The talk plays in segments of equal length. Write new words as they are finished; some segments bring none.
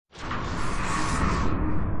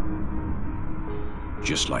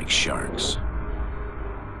Just like sharks.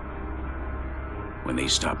 When they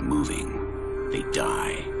stop moving, they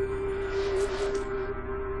die.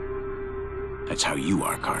 That's how you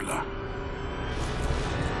are, Carla.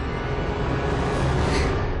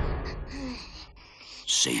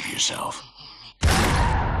 Save yourself.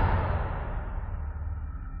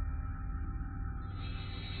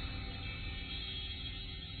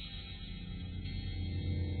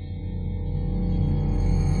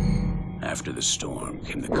 After the storm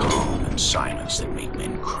came the calm and silence that make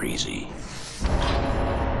men crazy.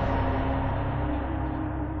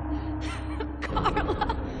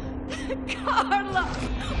 Carla! Carla!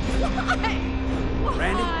 Why? Why?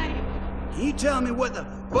 Randy? Can you tell me what the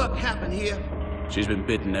fuck happened here? She's been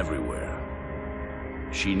bitten everywhere.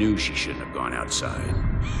 She knew she shouldn't have gone outside.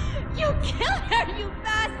 You killed her, you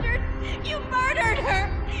bastard! You murdered her!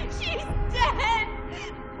 She's dead!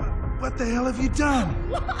 What the hell have you done?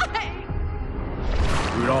 Why?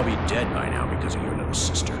 We would all be dead by now because of your little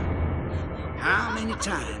sister. How many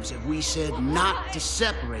times have we said not to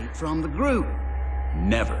separate from the group?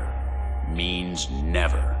 Never means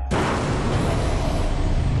never.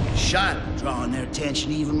 Shot drawing their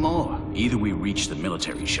attention even more. Either we reach the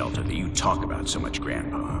military shelter that you talk about so much,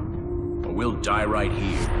 Grandpa, or we'll die right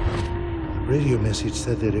here. The radio message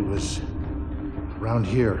said that it was around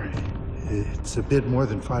here. It's a bit more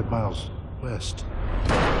than 5 miles west.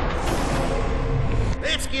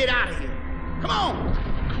 Let's get out of here. Come on!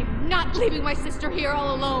 I'm not leaving my sister here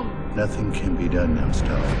all alone. Nothing can be done now,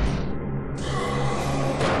 Stella.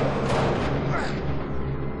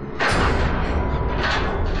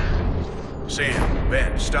 Sam,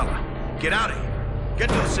 Ben, Stella, get out of here. Get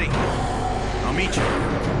to the sea. I'll meet you.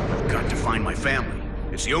 I've got to find my family.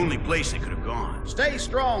 It's the only place they could have gone. Stay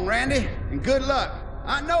strong, Randy, and good luck.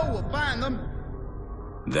 I know we'll find them.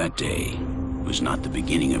 That day was not the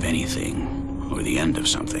beginning of anything, or the end of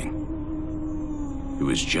something. It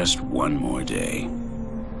was just one more day.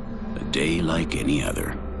 A day like any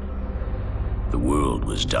other. The world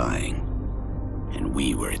was dying, and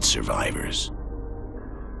we were its survivors.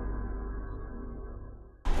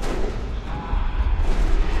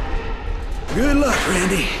 Good luck,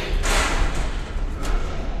 Randy.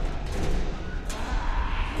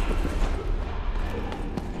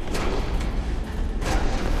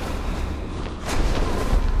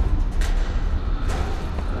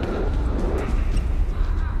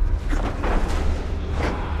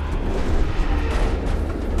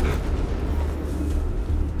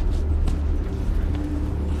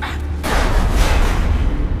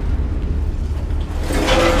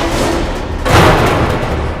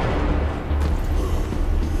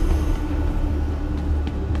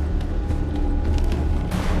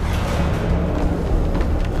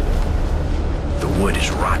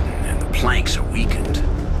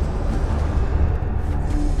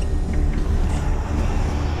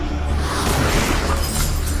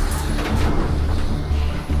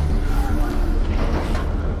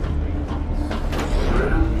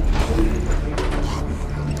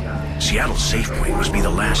 Seattle's safe point must be the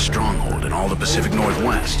last stronghold in all the Pacific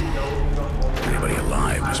Northwest. Anybody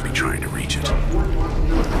alive must be trying to reach it.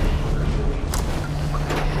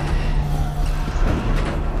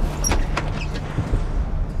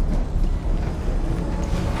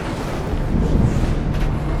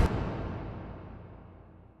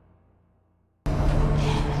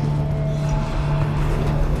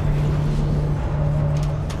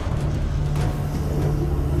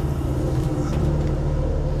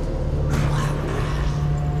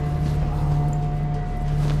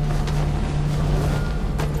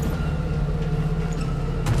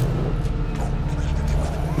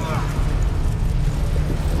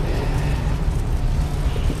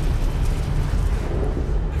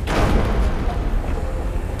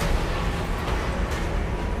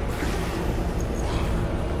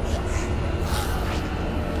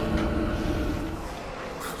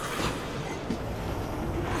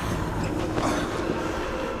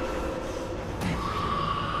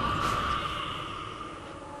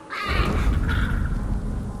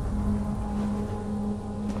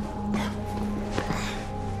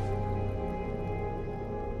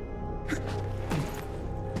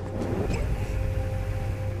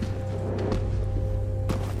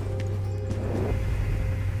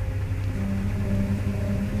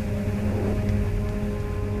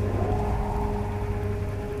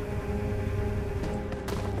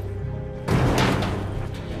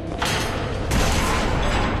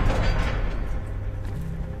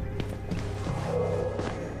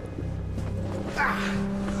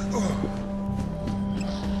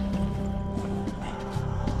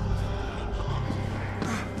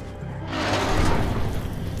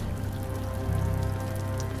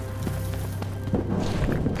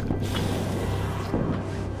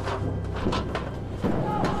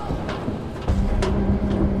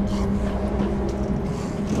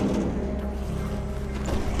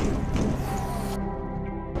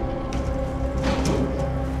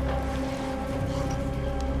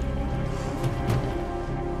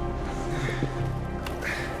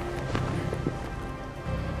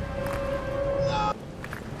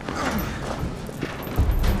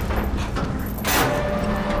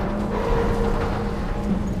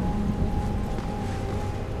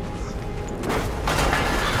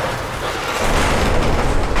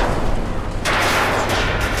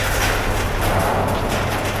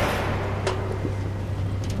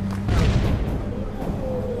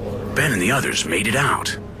 Shen and the others made it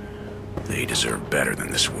out. They deserve better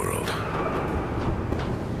than this world.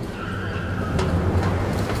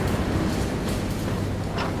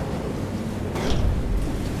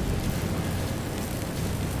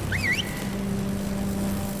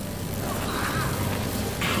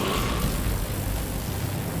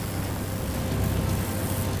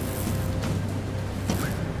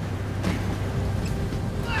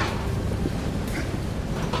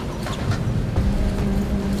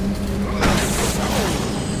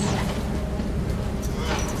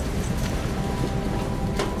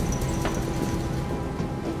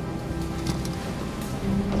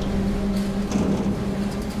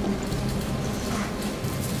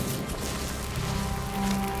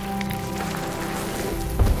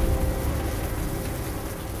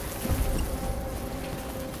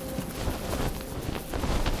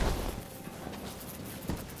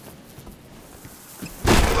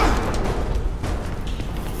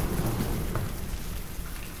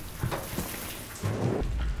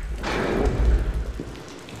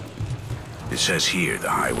 It says here the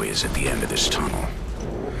highway is at the end of this tunnel.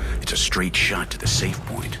 It's a straight shot to the safe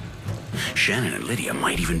point. Shannon and Lydia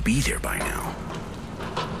might even be there by now.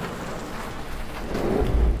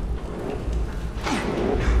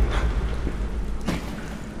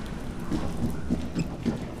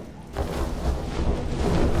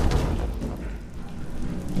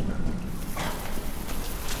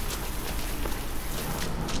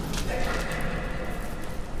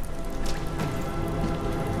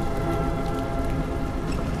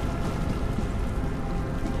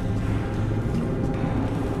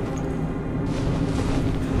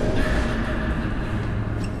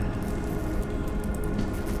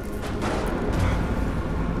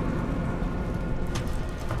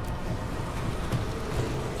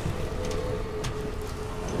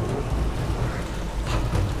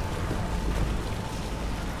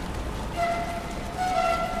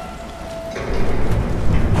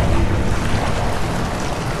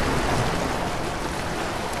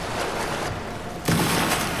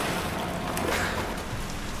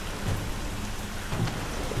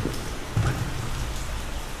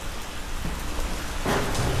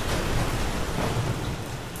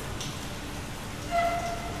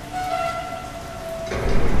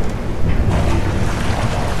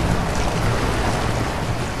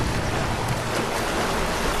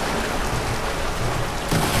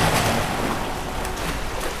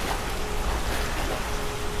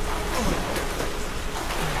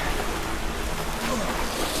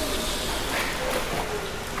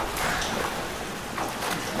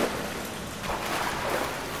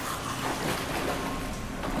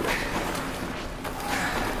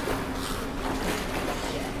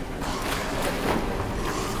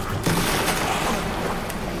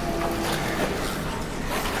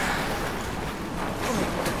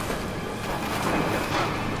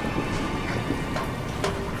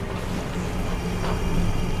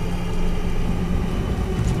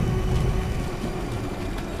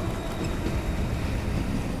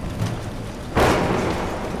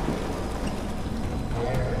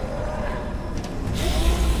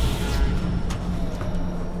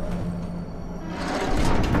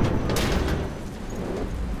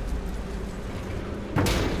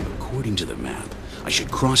 According to the map, I should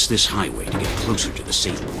cross this highway to get closer to the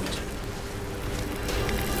safe point.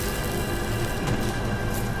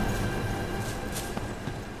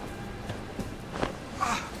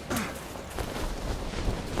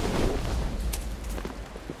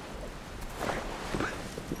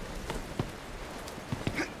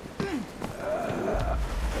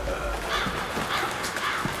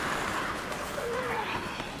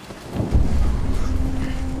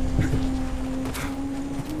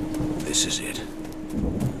 This is it.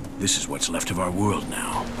 This is what's left of our world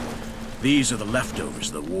now. These are the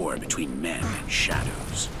leftovers of the war between men and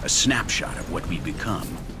shadows. A snapshot of what we've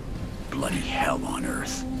become. Bloody hell on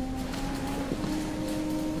Earth.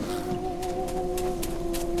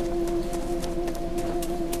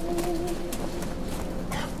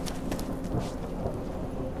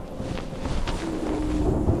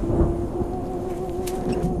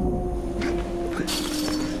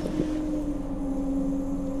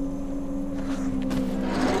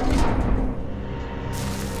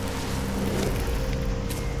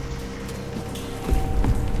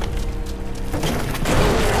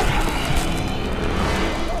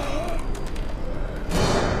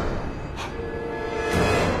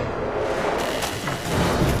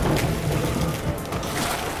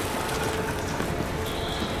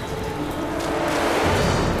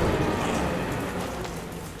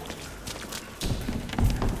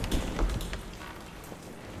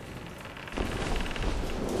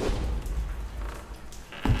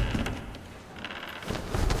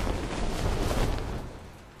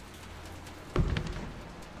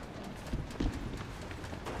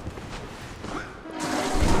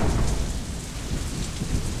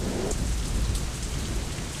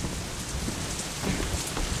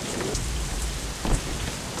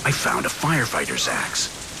 I found a firefighter's axe.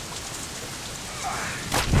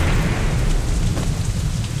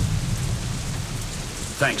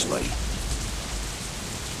 Thanks, buddy.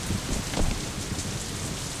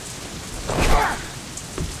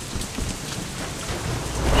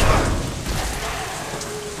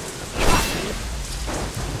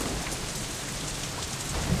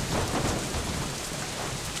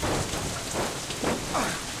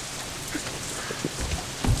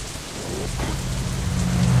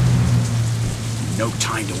 No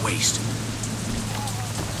time to waste.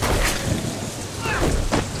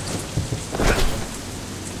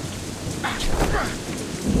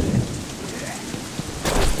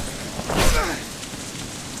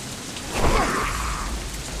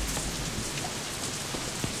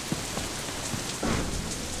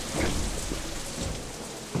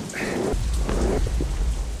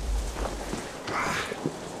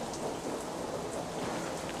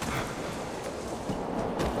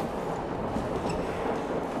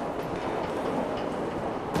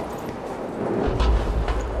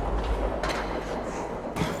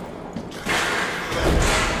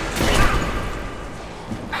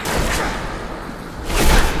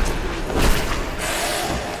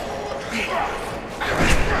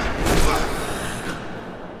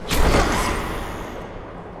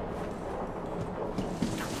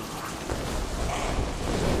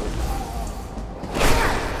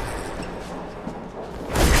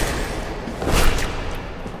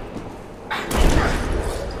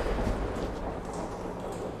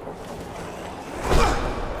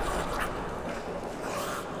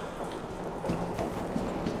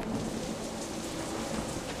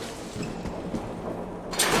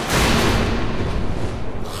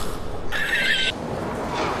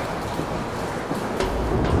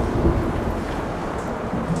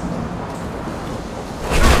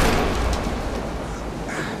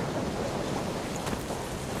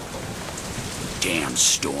 Damn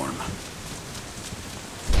storm.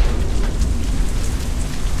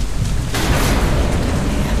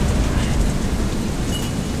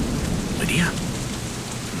 Lydia?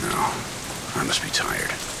 No, I must be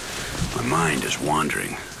tired. My mind is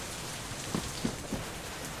wandering.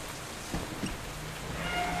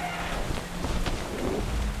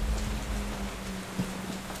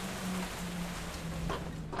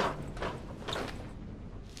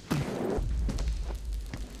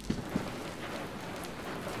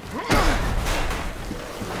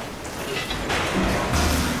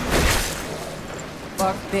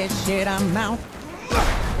 Fuck this shit, I'm out.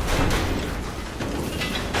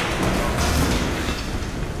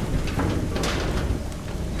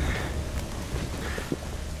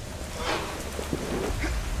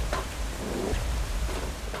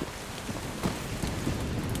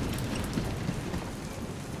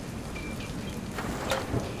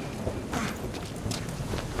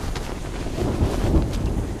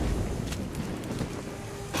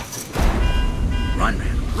 Run,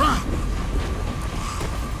 man, run!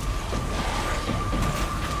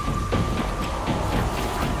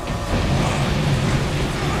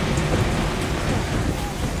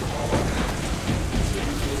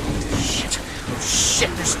 Shit,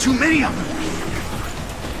 there's too many of them!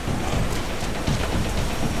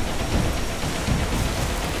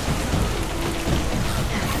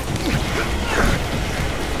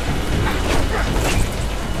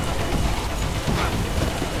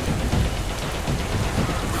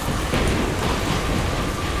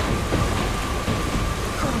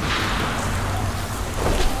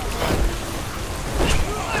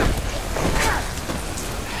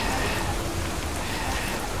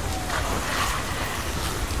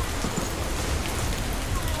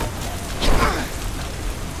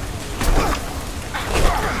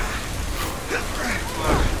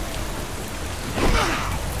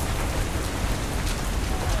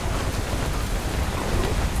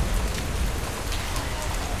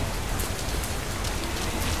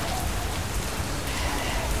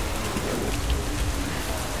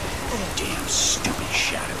 Damn stupid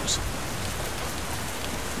shadows.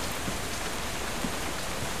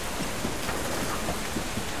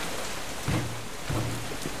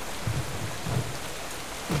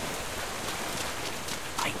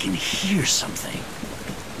 I can hear something.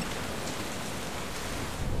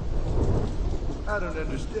 I don't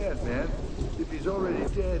understand, man. If he's already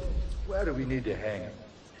dead, why do we need to hang him?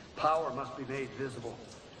 Power must be made visible.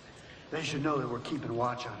 They should know that we're keeping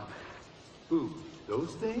watch on them. Who?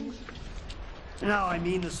 Those things? No, I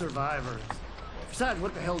mean the survivors. Besides,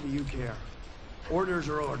 what the hell do you care? Orders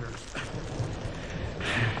are orders.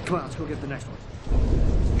 Come on, let's go get the next one.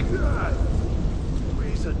 God!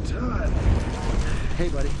 Waste of time. Hey,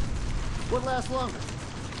 buddy. What lasts longer?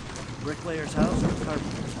 Bricklayer's house or a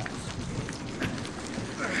carpenter's house?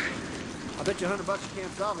 I bet you $100 you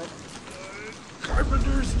can't solve it.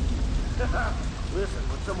 Carpenters? Listen,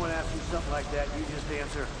 when someone asks you something like that, you just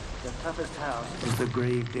answer, the toughest house is the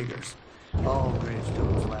grave diggers. All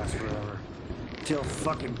gravestones last forever. Till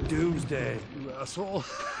fucking doomsday. You asshole.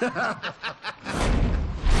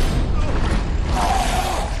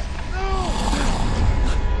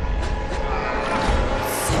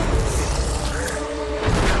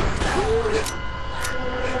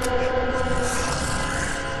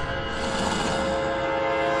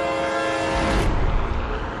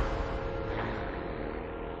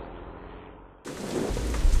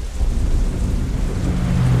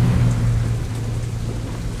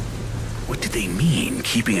 What did they mean,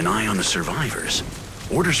 keeping an eye on the survivors?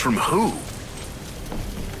 Orders from who?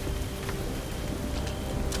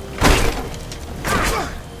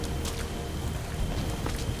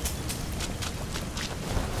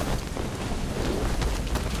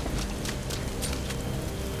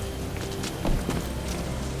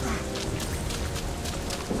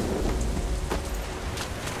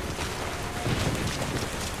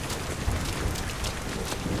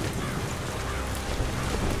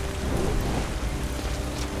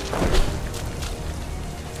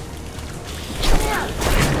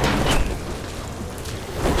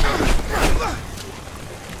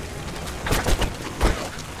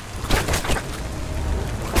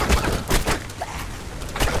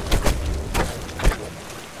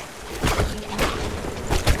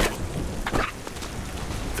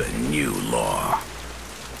 New law.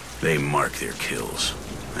 They mark their kills.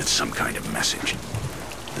 That's some kind of message.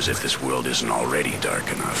 As if this world isn't already dark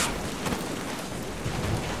enough.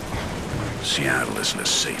 Seattle isn't a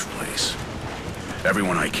safe place.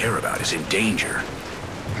 Everyone I care about is in danger.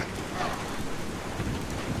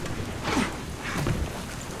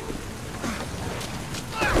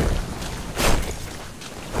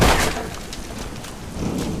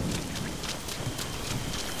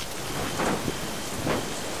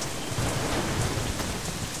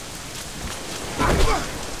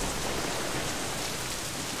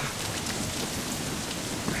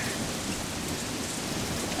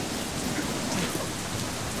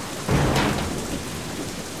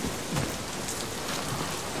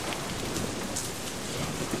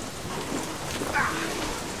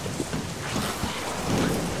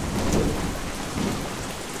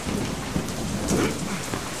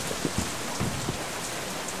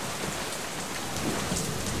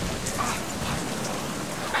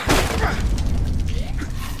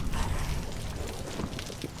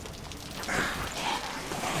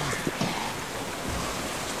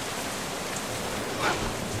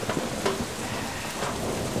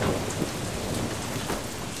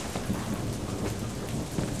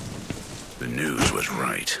 The news was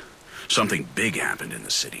right. Something big happened in the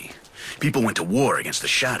city. People went to war against the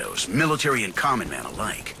Shadows, military and common man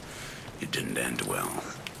alike. It didn't end well.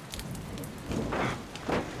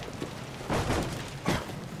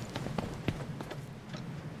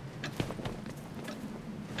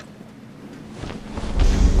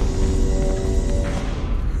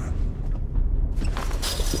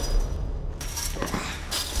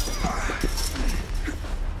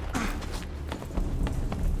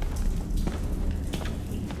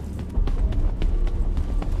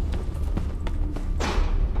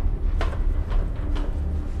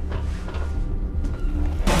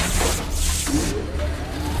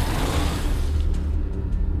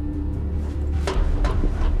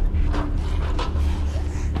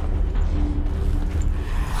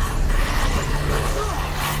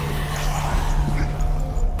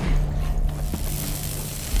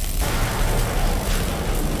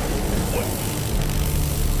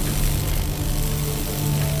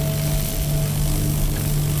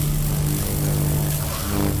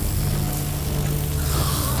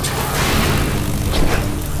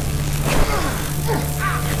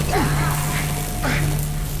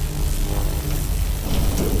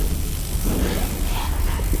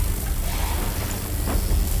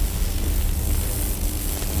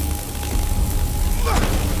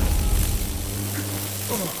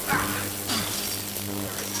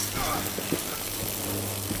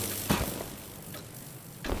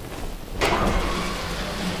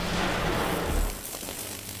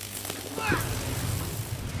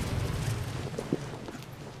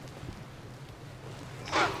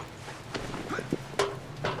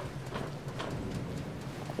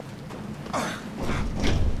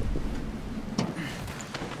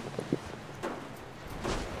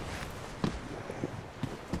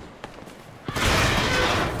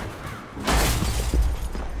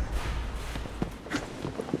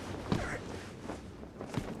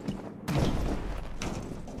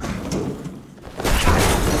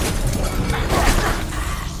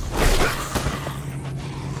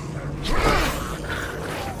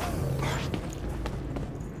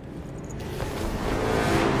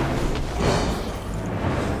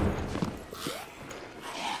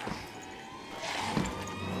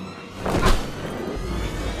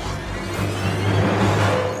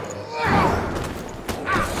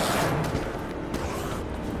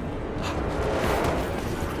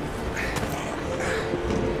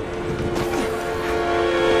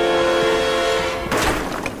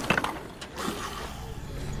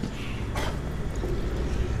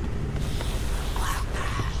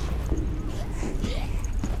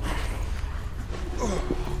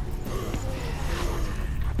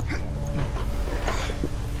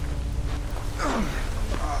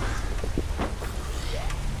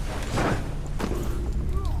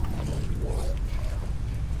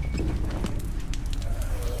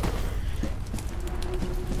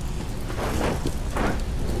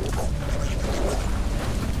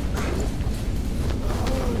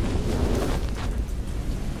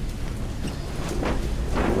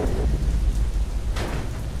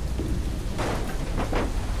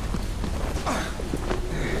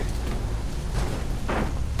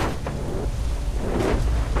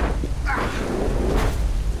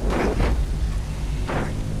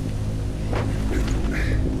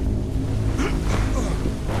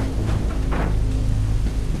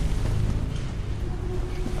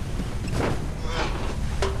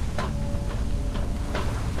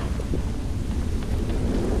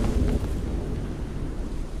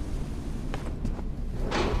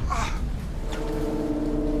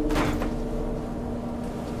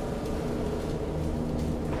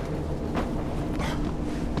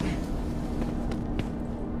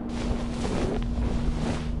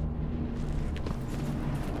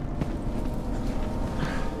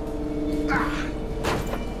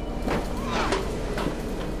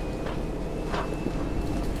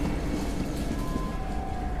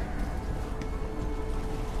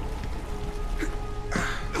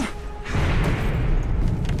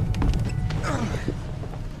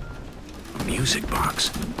 music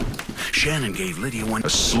box. Shannon gave Lydia one, a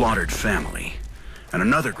slaughtered family, and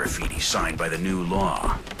another graffiti signed by the new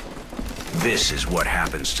law. This is what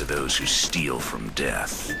happens to those who steal from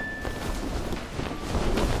death.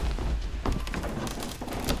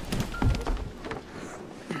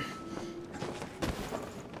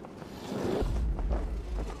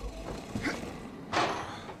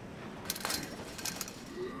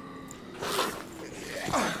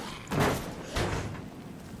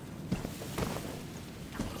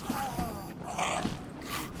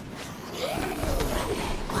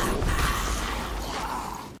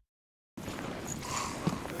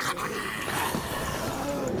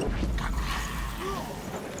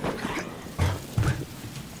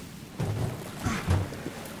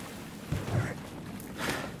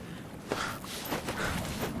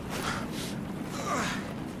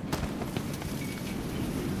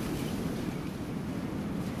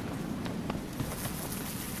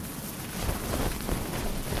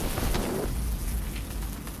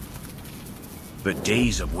 The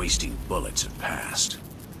days of wasting bullets have passed.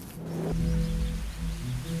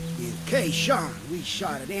 In K. Sean, we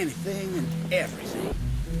shot at anything and everything.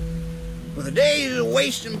 Well, the days of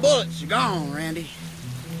wasting bullets are gone, Randy.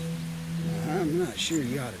 I'm not sure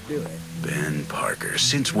you ought to do it. Ben Parker,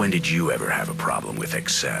 since when did you ever have a problem with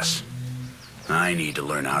excess? I need to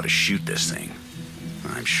learn how to shoot this thing.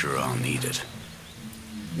 I'm sure I'll need it.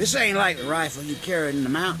 This ain't like the rifle you carried in the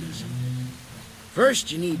mountains.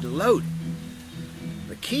 First, you need to load it.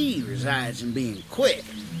 The key resides in being quick,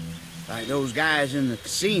 like those guys in the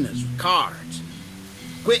casinos with cards.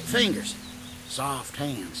 Quick fingers, soft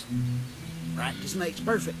hands. Practice makes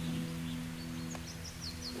perfect.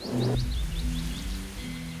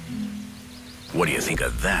 What do you think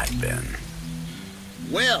of that, Ben?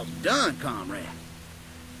 Well done, comrade.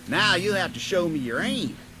 Now you'll have to show me your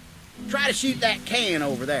aim. Try to shoot that can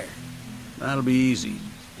over there. That'll be easy.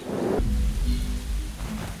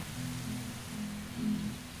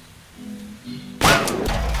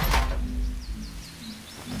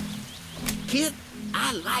 Kid,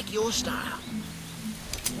 I like your style.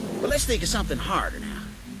 But let's think of something harder now.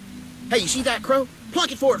 Hey, you see that crow?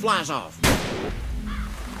 Plunk it before it flies off.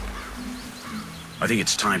 I think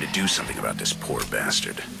it's time to do something about this poor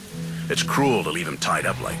bastard. It's cruel to leave him tied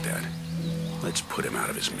up like that. Let's put him out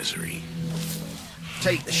of his misery.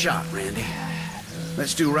 Take the shot, Randy.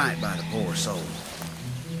 Let's do right by the poor soul.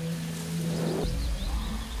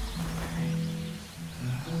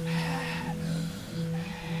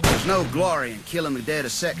 There's no glory in killing the dead a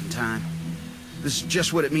second time. This is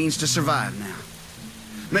just what it means to survive now.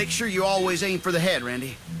 Make sure you always aim for the head,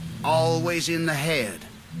 Randy. Always in the head.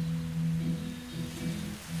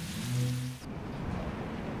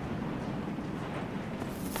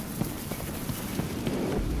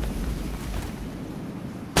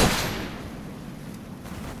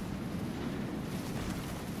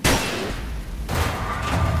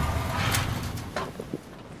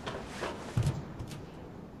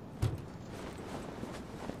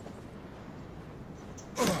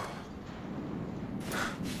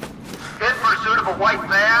 White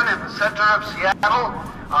van in the center of Seattle.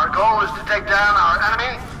 Our goal is to take down our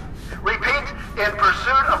enemy. Repeat, in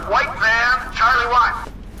pursuit of white van, Charlie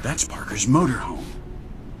White. That's Parker's motorhome.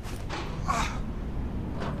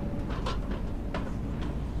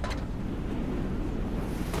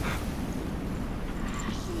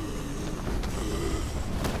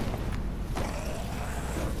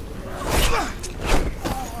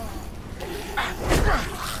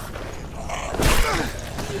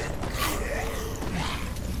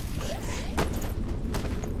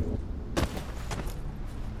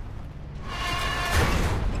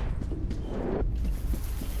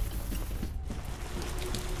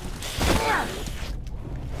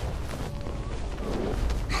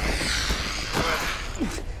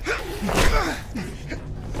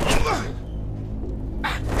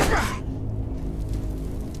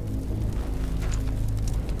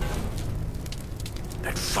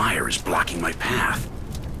 That fire is blocking my path.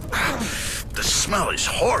 The smell is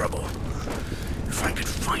horrible. If I could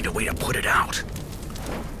find a way to put it out.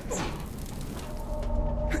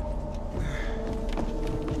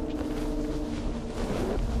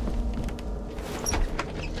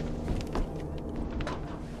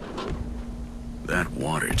 That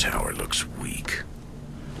water tower looks weak.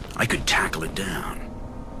 I could tackle it down.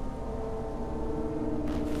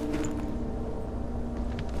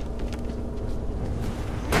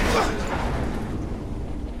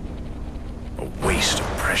 A waste of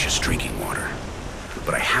precious drinking water.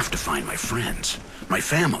 But I have to find my friends, my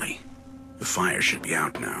family. The fire should be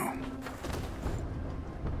out now.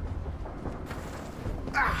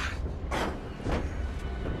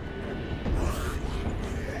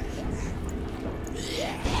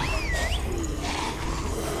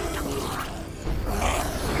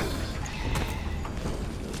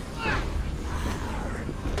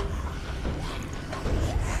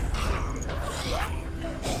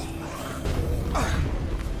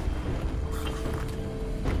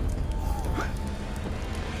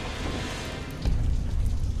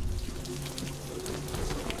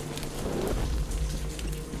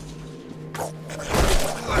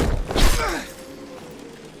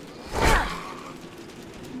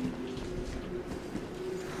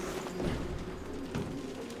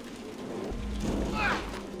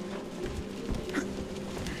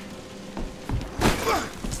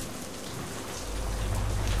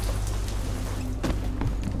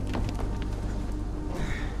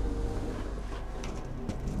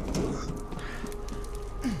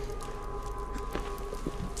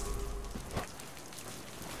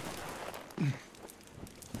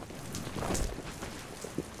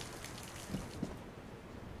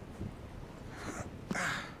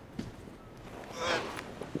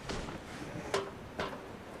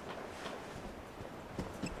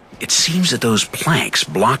 It seems that those planks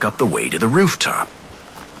block up the way to the rooftop.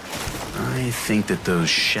 I think that those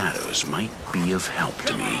shadows might be of help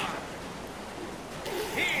to me.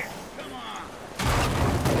 Here, come on.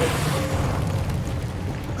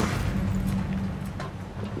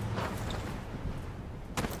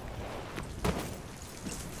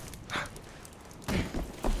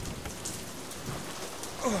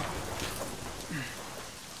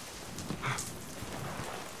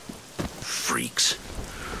 Freaks.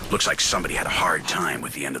 Looks like somebody had a hard time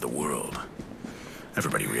with the end of the world.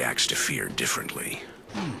 Everybody reacts to fear differently.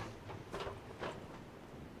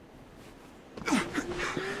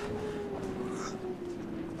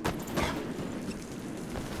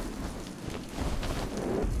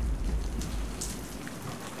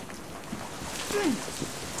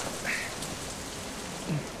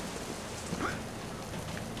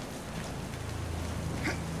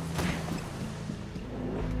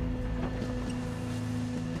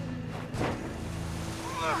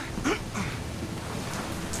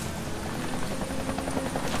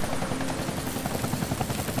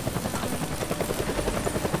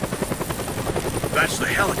 That's the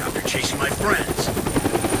helicopter chasing my friends.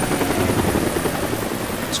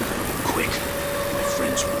 Let's go quick. My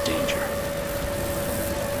friends are in danger.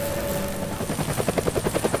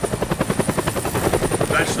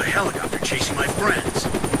 That's the helicopter chasing my friends.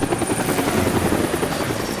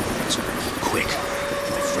 Let's go quick.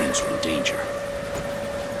 My friends are in danger.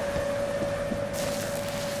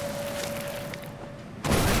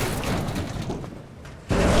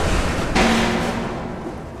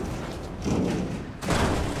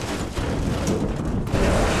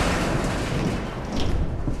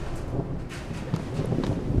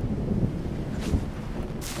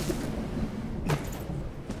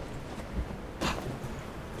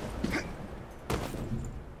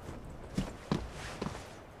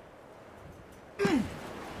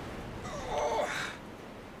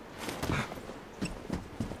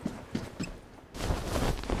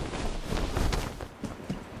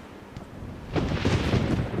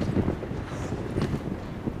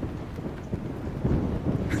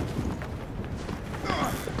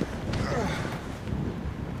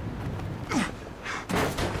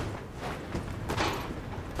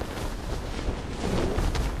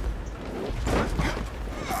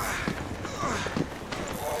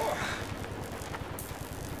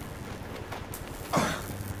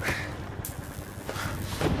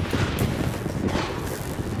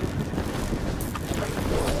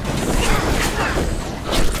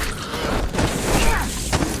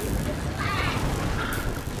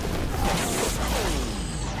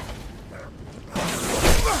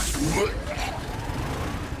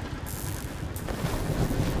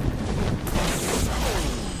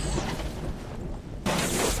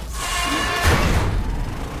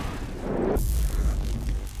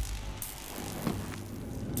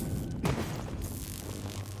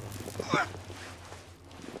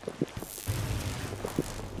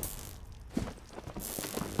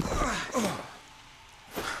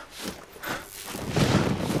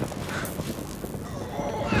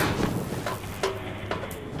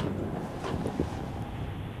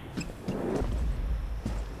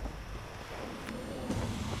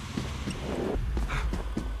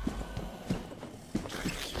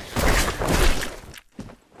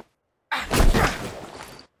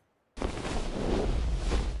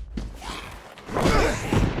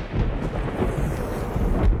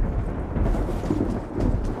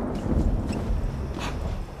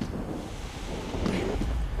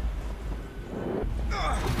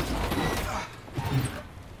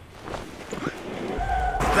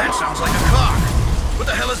 That sounds like a car. What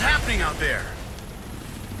the hell is happening out there?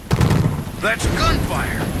 That's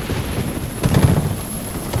gunfire.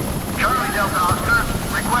 Charlie Delta Oscar,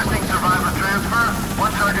 requesting survivor transfer.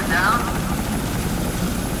 One target down.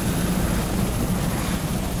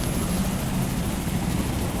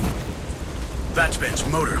 That's Ben's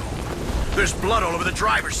motorhome. There's blood all over the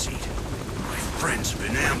driver's seat. My friends have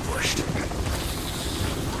been ambushed.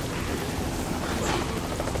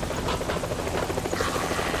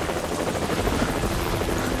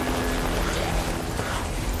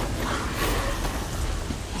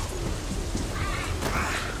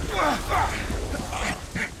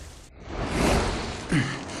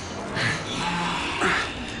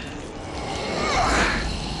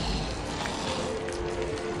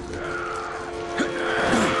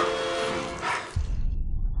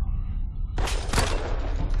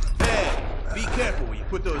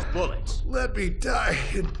 Put those bullets. Let me die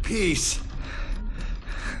in peace.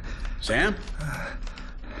 Sam?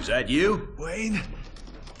 Is that you? Wayne,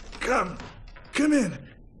 come in.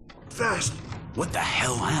 Fast. What the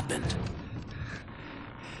hell happened?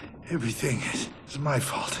 Everything is my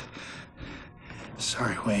fault.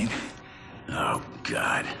 Sorry, Wayne. Oh,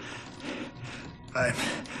 God. I'm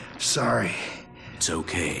sorry. It's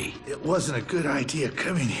okay. It wasn't a good idea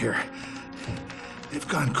coming here. They've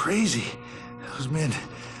gone crazy. Those men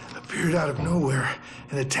appeared out of nowhere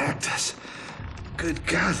and attacked us. Good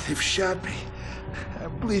God, they've shot me.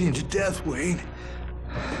 I'm bleeding to death, Wayne.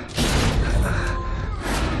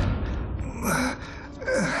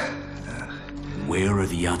 Where are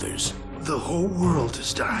the others? The whole world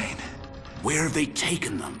is dying. Where have they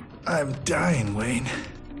taken them? I'm dying, Wayne.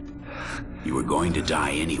 You were going to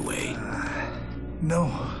die anyway. No.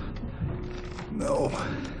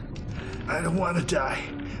 I don't want to die.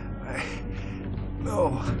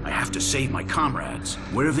 No. I have to save my comrades.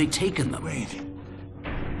 Where have they taken them? Wayne.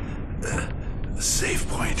 The save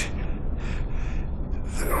point.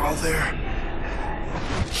 They're all there.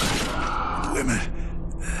 Women.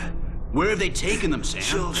 Where have they taken them, Sam?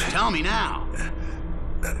 Children. Tell me now.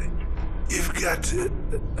 You've got to...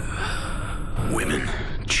 Women,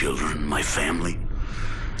 children, my family.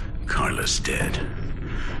 Carla's dead.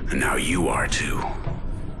 And now you are too.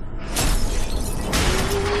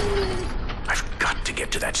 I've got to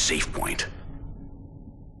get to that safe point.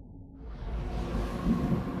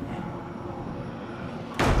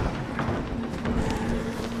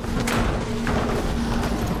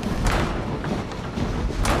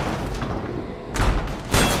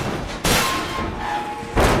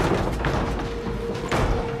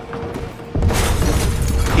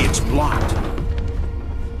 It's blocked.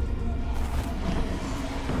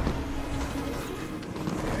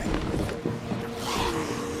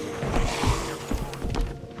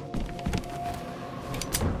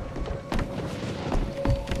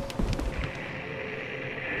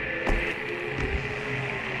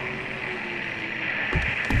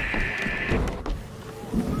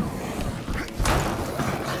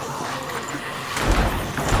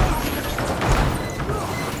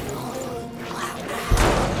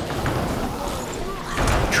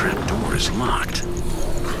 Locked.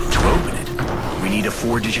 To open it, we need a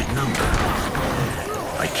 4-digit number.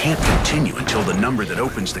 I can't continue until the number that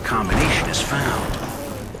opens the combination is found.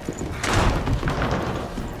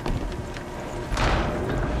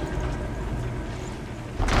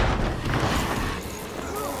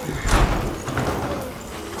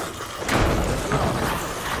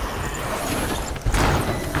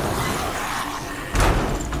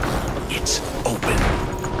 It's open.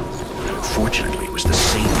 Fortunately, it was the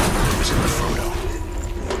same number that was in the photo.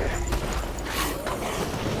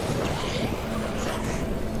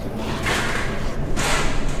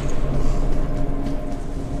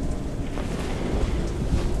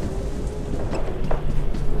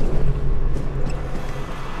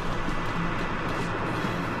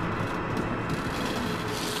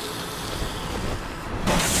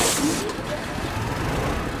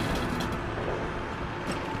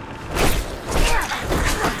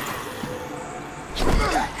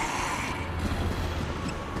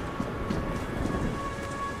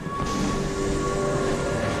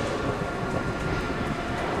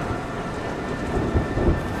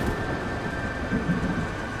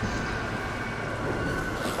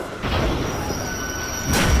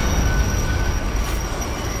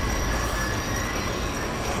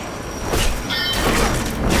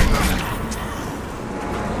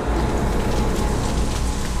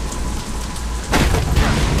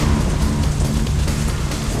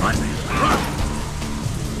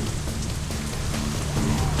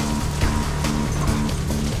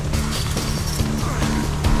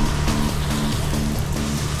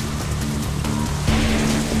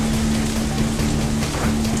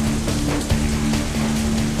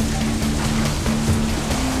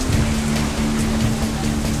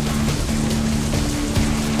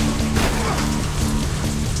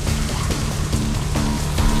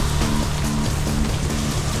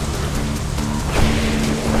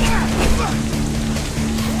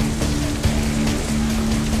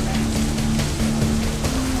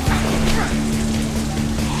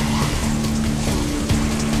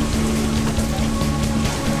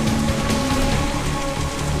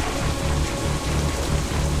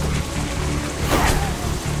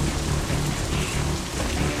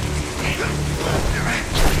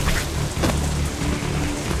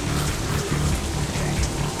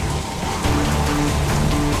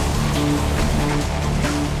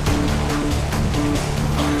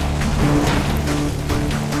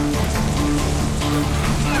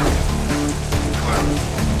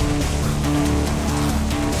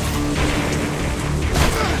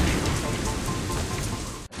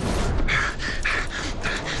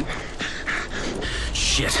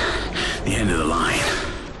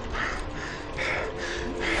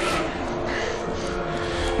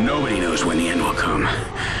 Nobody knows when the end will come.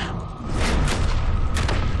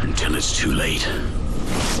 Until it's too late.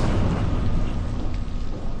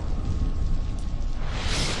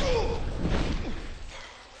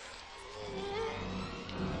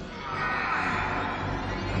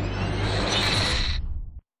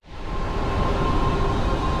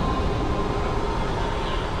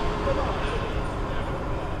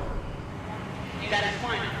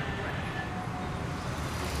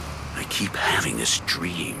 I keep having this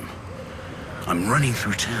dream. I'm running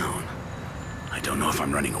through town. I don't know if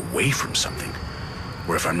I'm running away from something,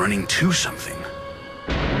 or if I'm running to something.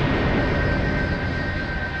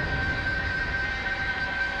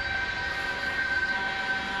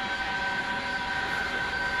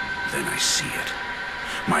 Then I see it.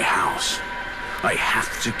 My house. I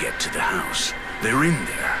have to get to the house. They're in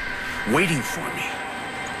there, waiting for me.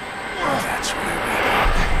 That's when I wake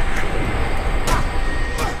up.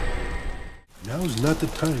 Now's not the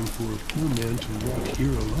time for a poor man to walk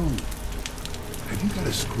here alone. Have you got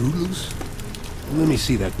a screw loose? Let me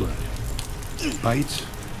see that blood. Bites?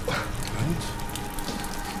 Bites?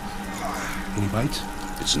 Any bites?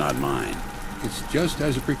 It's not mine. It's just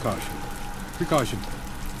as a precaution. Precaution.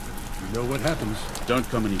 You know what happens. Don't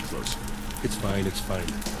come any closer. It's fine, it's fine.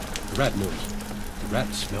 The rat knows. The rat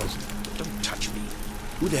smells it. Don't touch me.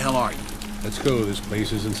 Who the hell are you? Let's go, this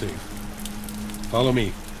place isn't safe. Follow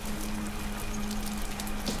me.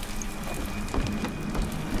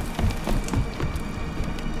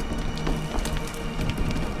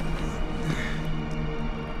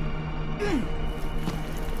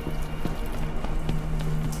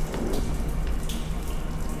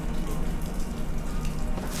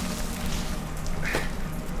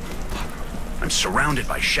 I'm surrounded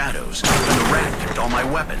by shadows, and the rat kept all my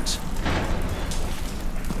weapons.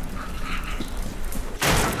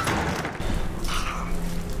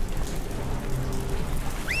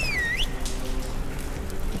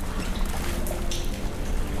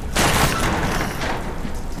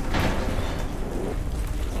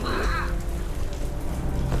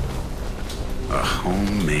 A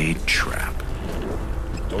homemade trap.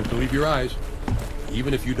 Don't believe your eyes.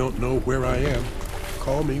 Even if you don't know where I am,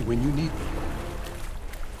 call me when you need me.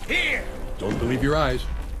 Here! Don't believe your eyes.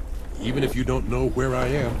 Even if you don't know where I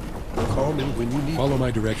am, call me when you need me. Follow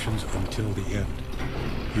my directions until the end.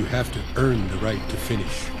 You have to earn the right to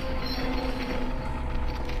finish.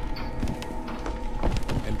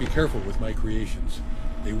 And be careful with my creations.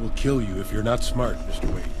 They will kill you if you're not smart,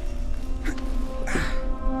 Mr. Wayne.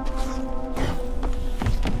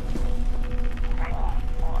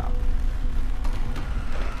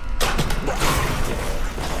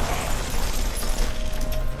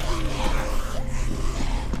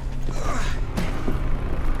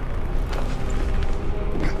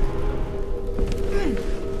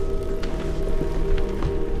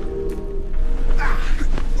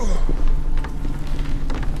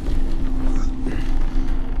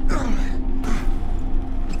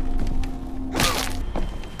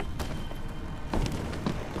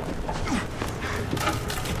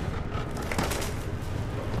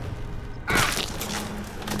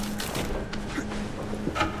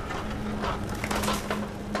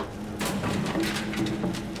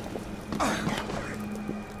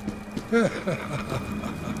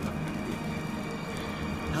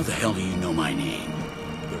 How the hell do you know my name?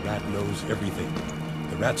 The rat knows everything.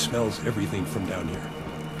 The rat smells everything from down here.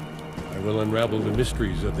 I will unravel the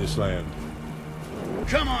mysteries of this land.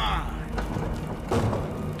 Come on!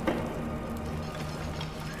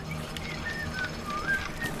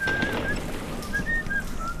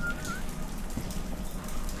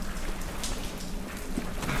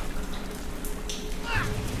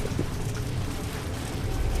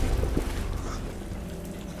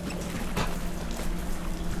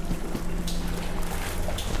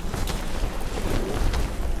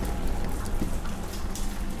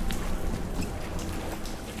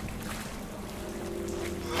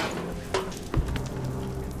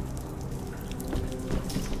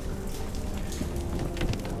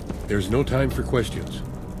 There's no time for questions.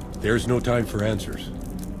 There's no time for answers.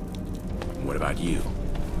 What about you?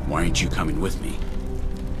 Why aren't you coming with me?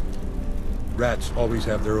 Rats always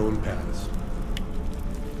have their own paths.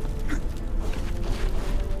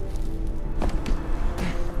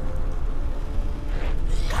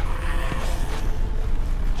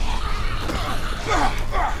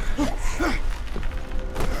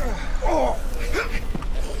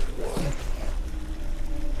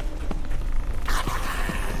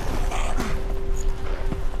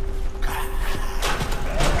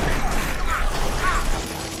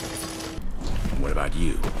 What about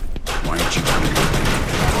you? Why aren't you coming with me?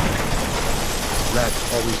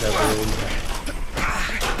 Rats always have their own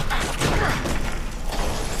path.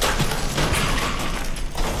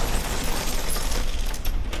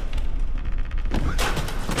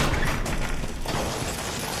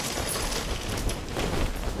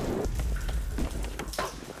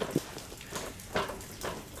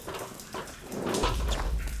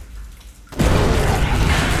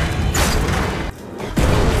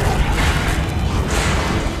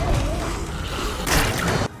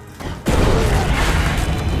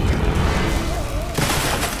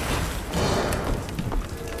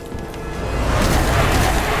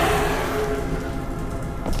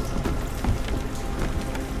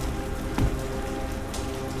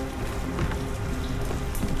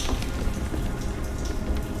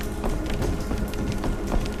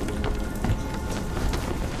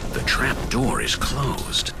 door is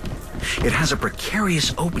closed. It has a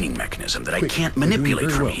precarious opening mechanism that I can't manipulate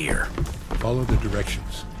from here. Follow the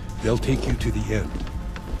directions. They'll take you to the end.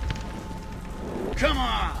 Come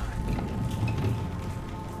on!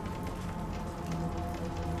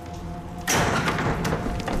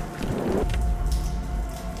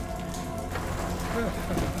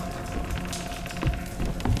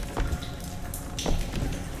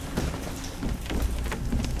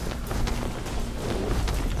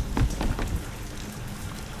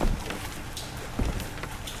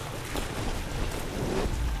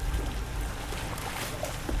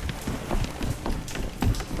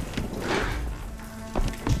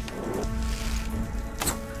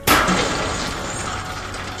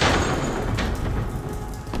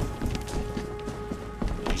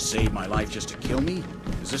 Saved my life just to kill me?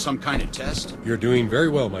 Is this some kind of test? You're doing very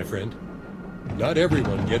well, my friend. Not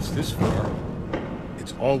everyone gets this far.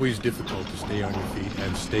 It's always difficult to stay on your feet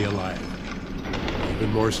and stay alive.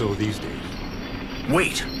 Even more so these days.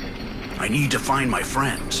 Wait! I need to find my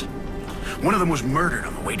friends. One of them was murdered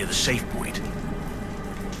on the way to the safe point.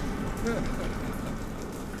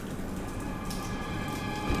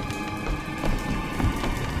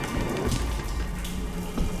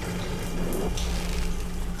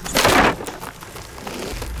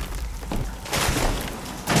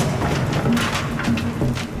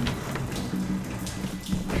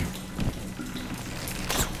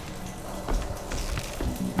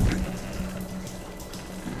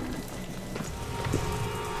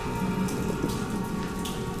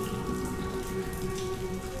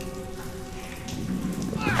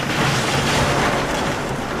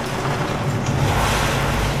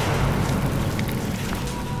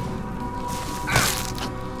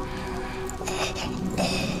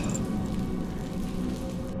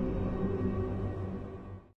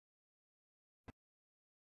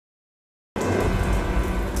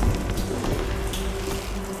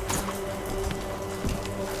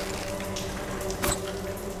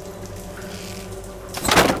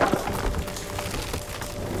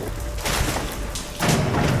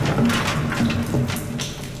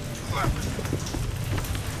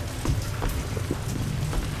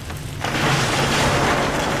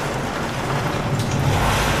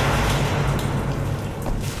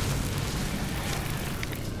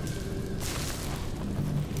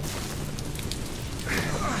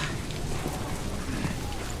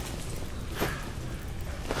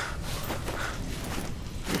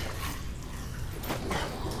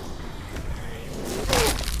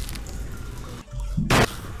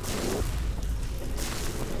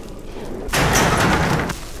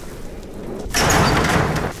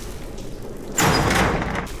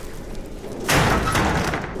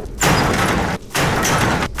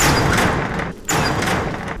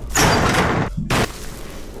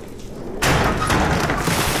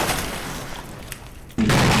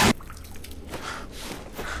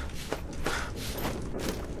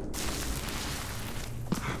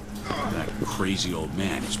 Crazy old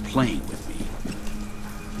man is playing with me.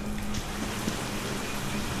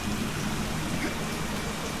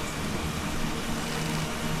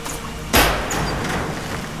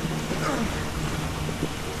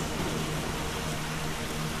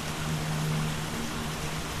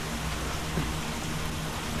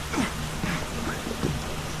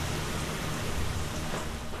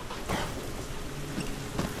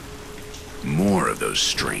 More of those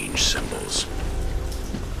strange symbols.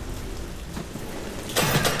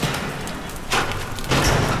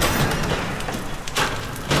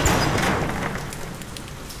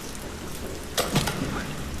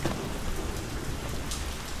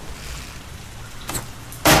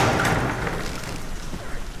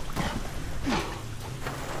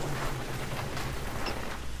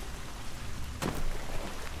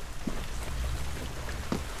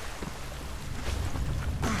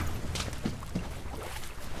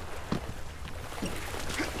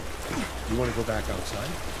 You want to go back outside?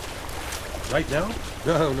 Right now?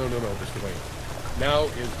 No, Mr. Wayne. Now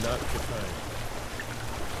is not the time.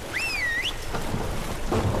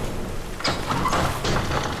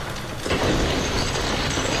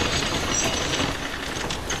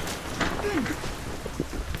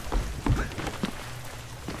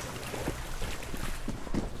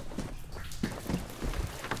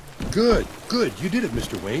 Good. You did it,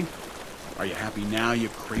 Mr. Wayne. Are you happy now, you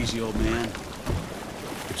crazy old man?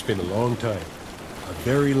 It's been a long time. A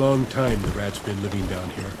very long time the rat's been living down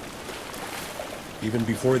here. Even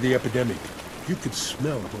before the epidemic, you could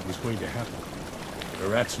smell what was going to happen. The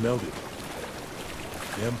rats smelled it.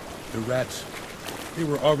 Them, the rats, they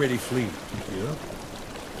were already fleeing, you know?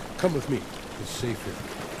 Come with me. It's safe here.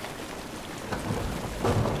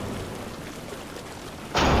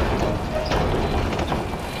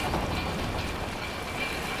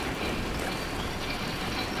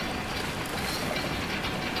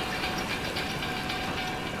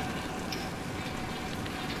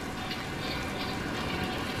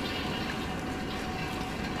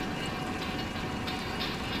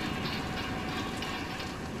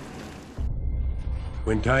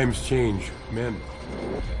 When times change, men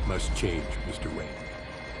must change, Mr. Wayne.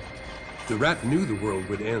 The rat knew the world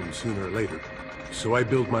would end sooner or later, so I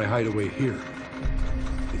built my hideaway here.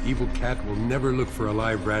 The evil cat will never look for a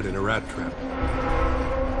live rat in a rat trap.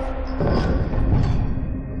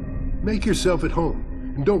 Make yourself at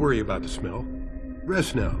home, and don't worry about the smell.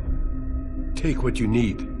 Rest now. Take what you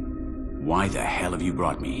need. Why the hell have you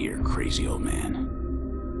brought me here, crazy old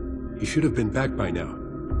man? He should have been back by now.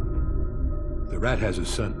 The rat has a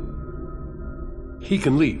son. He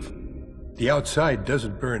can leave. The outside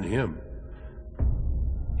doesn't burn him.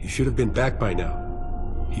 He should have been back by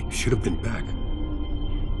now. He should have been back.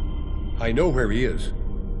 I know where he is.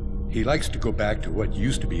 He likes to go back to what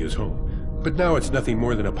used to be his home, but now it's nothing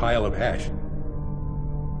more than a pile of ash.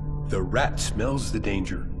 The rat smells the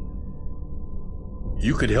danger.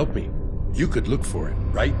 You could help me. You could look for it,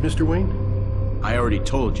 right, Mr. Wayne? I already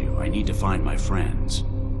told you, I need to find my friends.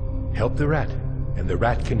 Help the rat, and the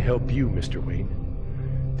rat can help you, Mr. Wayne.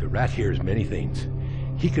 The rat hears many things.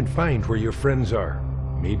 He can find where your friends are,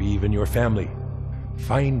 maybe even your family.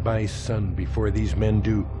 Find my son before these men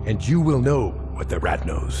do, and you will know what the rat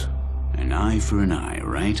knows. An eye for an eye,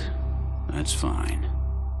 right? That's fine.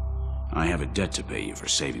 I have a debt to pay you for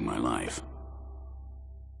saving my life.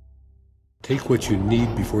 Take what you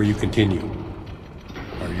need before you continue.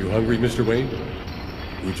 Are you hungry, Mr. Wayne?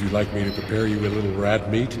 Would you like me to prepare you a little rat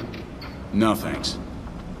meat? No, thanks.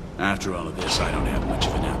 After all of this, I don't have much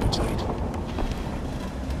of an appetite.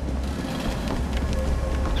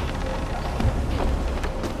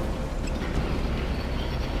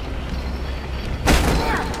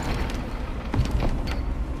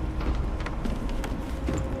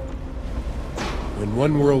 When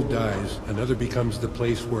one world dies, another becomes the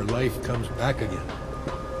place where life comes back again.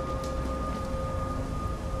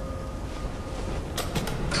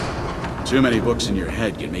 Too many books in your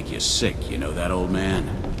head can make you sick, you know that, old man?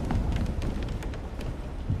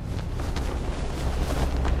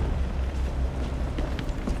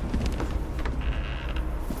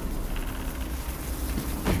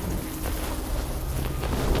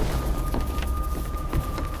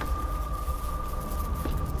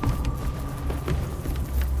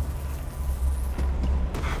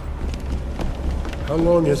 How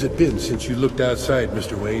long has it been since you looked outside,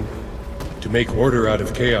 Mr. Wayne? To make order out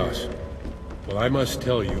of chaos? Well, I must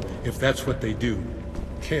tell you, if that's what they do,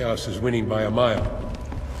 chaos is winning by a mile.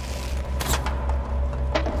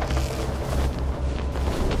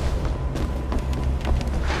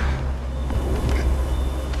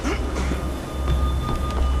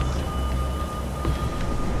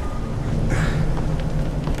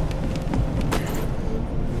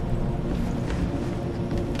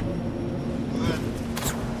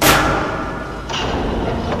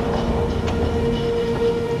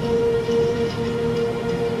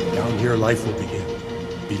 Life will begin,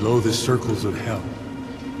 below the circles of hell,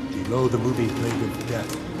 below the moving plague of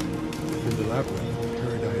death. In the labyrinth,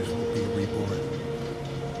 paradise will be reborn.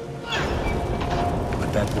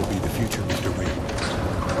 But that will be the future, Mr. Wayne.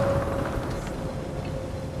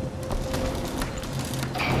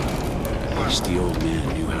 I guess the old man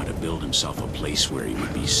knew how to build himself a place where he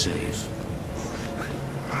would be safe.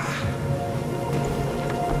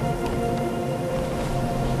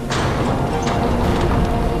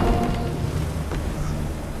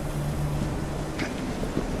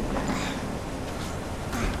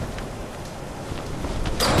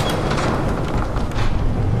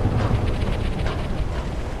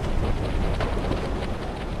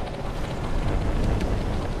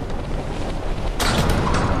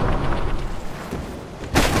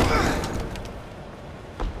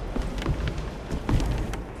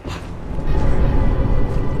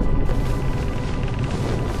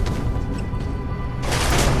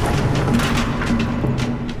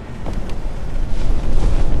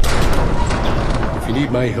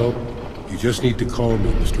 My help, you just need to call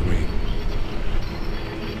me, Mr. Wayne.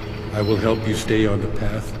 I will help you stay on the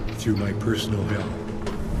path through my personal hell.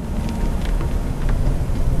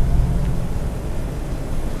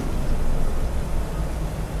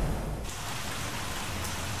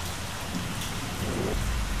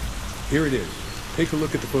 Here it is. Take a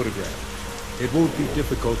look at the photograph. It won't be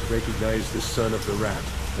difficult to recognize the son of the rat,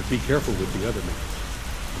 but be careful with the other men.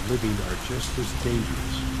 The living are just as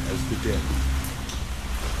dangerous as the dead.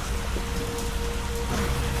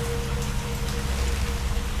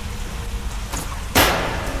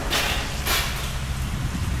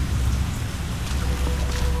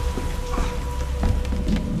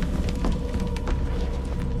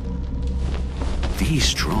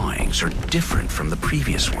 These drawings are different from the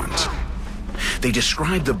previous ones. They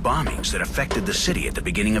describe the bombings that affected the city at the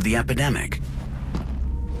beginning of the epidemic.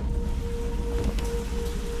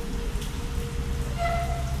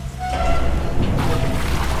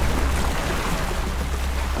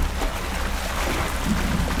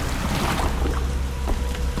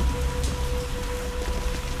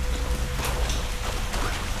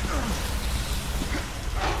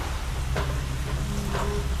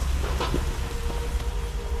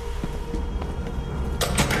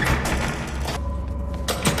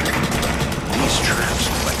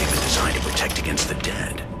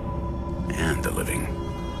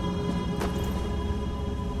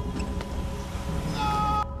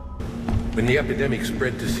 When the epidemic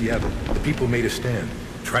spread to Seattle, the people made a stand,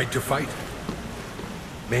 tried to fight.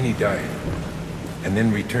 Many died, and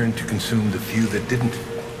then returned to consume the few that didn't.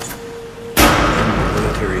 Then the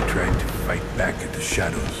military tried to fight back at the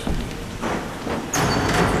shadows.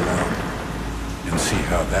 And see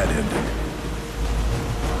how that ended.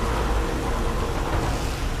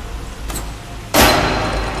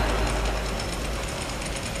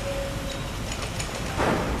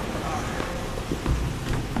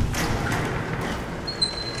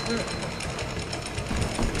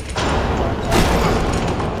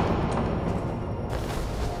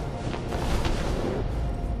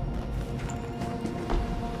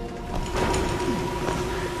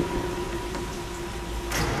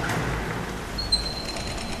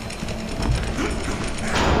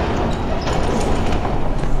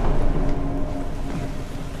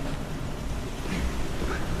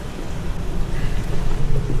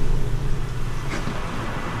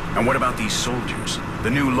 And what about these soldiers?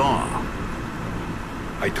 The new law?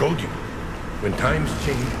 I told you. When times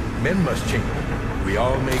change, men must change. We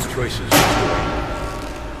all make choices.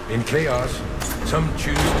 In chaos, some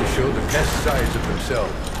choose to show the best sides of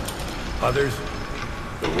themselves. Others,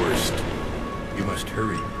 the worst. You must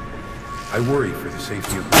hurry. I worry for the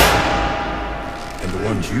safety of people. And the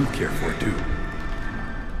ones you care for, too.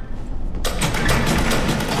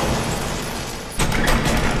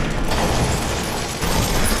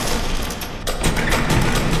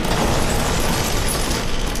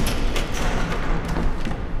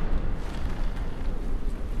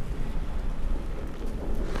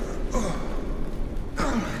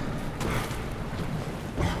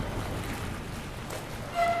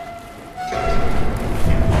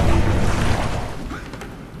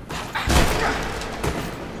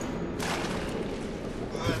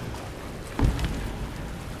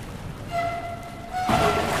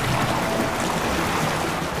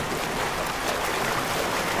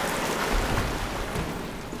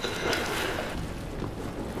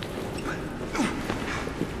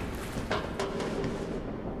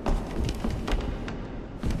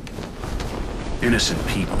 Innocent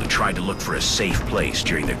people who tried to look for a safe place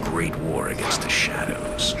during the Great War against the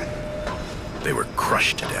Shadows. They were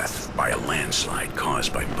crushed to death by a landslide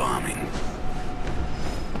caused by bombing.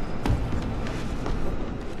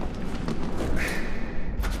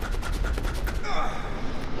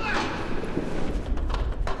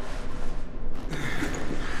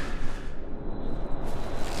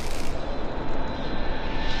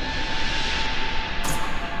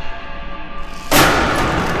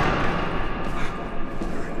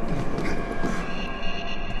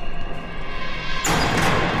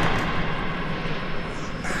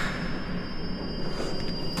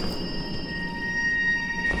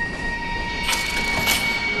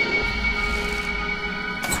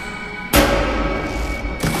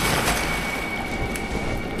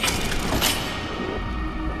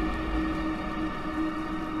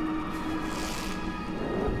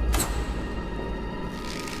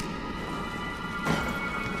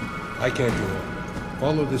 I can't go on.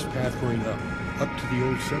 Follow this path going up to the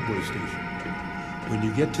old subway station. When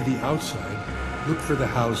you get to the outside, look for the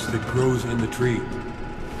house that grows in the tree.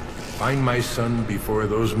 Find my son before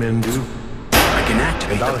those men do. I can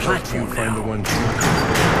activate and I'll the platform help you find now. the one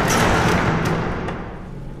too.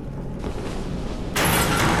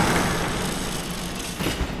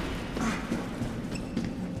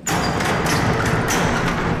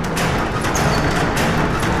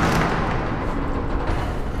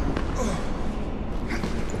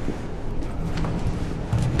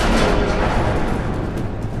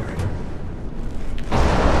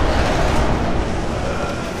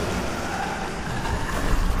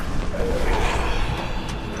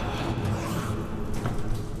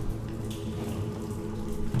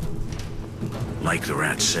 Like the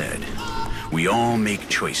rat said, we all make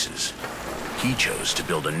choices. He chose to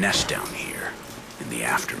build a nest down here in the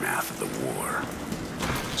aftermath of the war.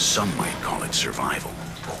 Some might call it survival.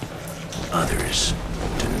 Others,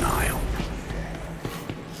 denial.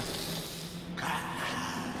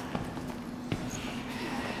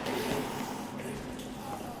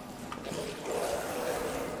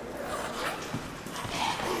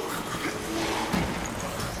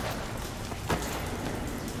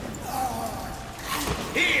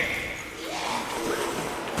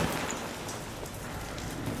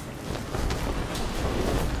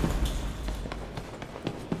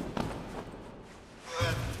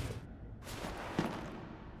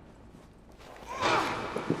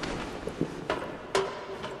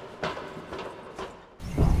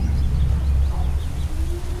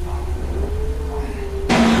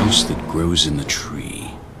 That grows in the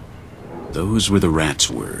tree. Those were the rat's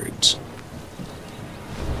words.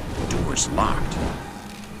 door's locked.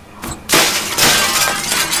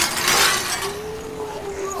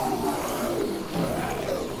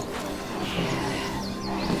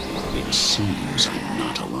 It seems I'm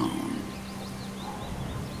not alone.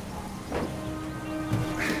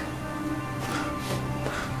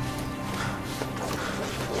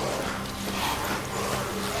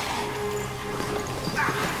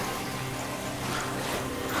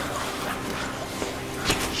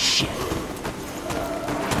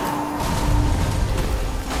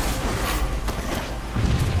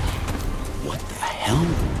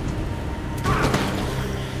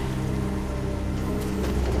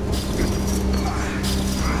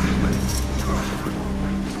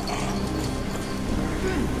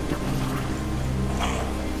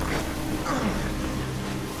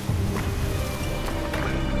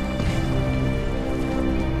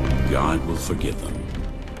 God will forgive them,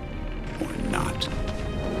 or not.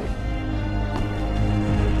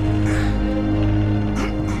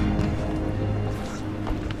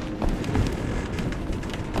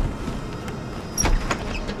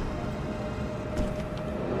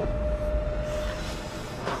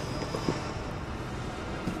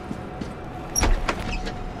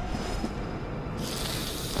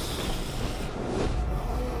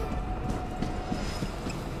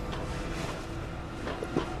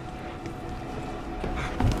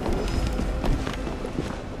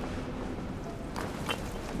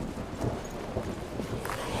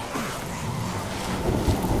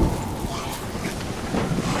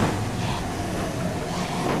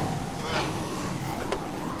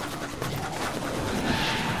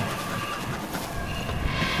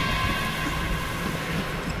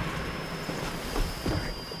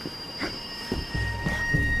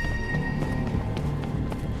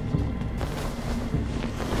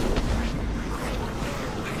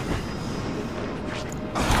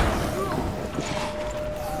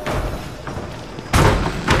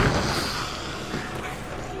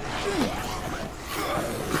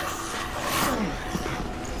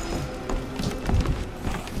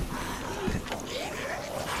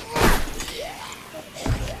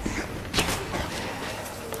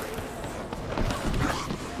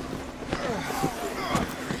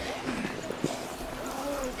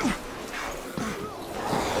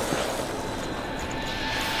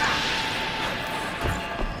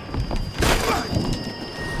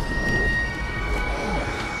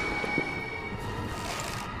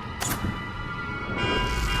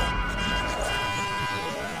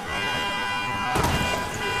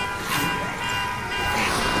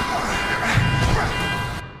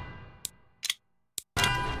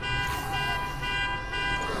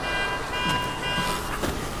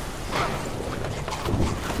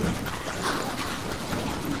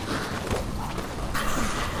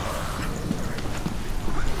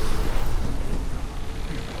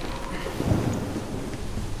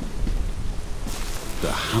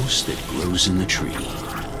 The house that grows in the tree.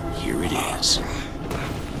 Here it is.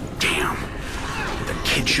 Damn. The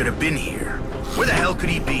kid should have been here. Where the hell could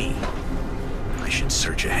he be? I should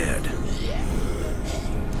search ahead.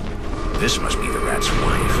 This must be the rat's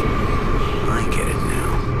wife. I get it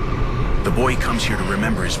now. The boy comes here to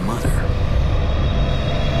remember his mother.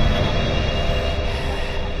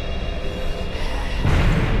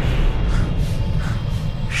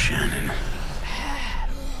 Shannon.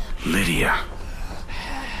 Lydia.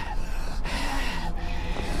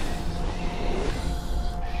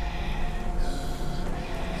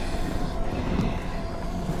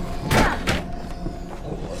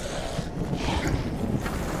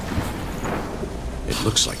 It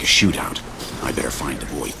looks like a shootout. I better find the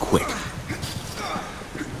boy quick.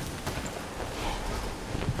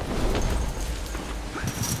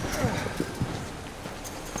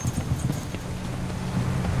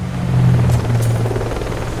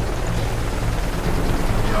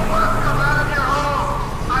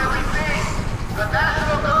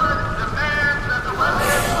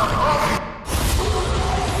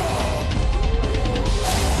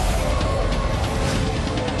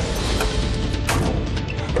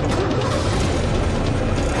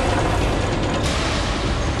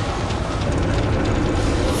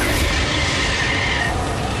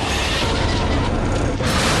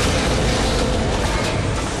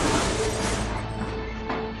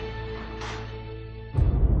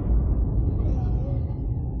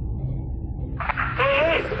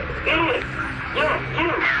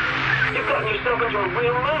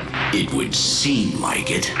 It would seem like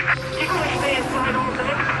it. You gonna stay inside all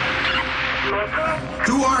day?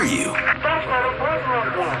 Who are you? That's not important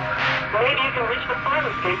right now. Maybe you can reach the fire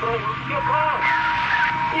escape on the roof of your car.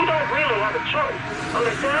 You don't really have a choice.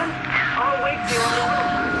 Understand? I'll wait for you on the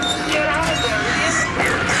roof. Get out of there,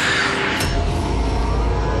 idiot!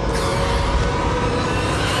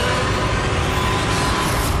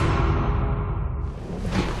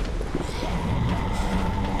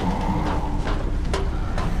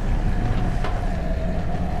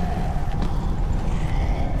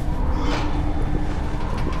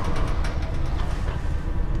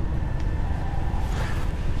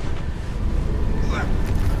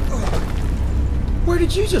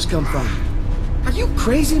 Where'd you just come from? Are you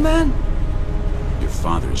crazy, man? Your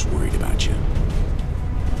father's worried about you.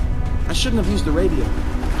 I shouldn't have used the radio.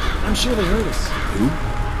 I'm sure they heard us. Who?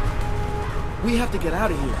 We have to get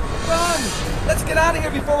out of here. Run! Let's get out of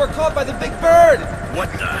here before we're caught by the big bird!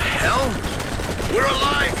 What the hell? We're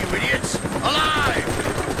alive, you idiots! Alive!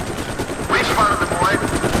 We spotted the boy.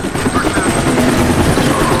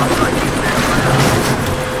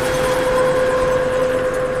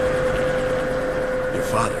 Your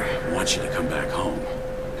father wants you to come back home.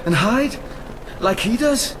 And hide? Like he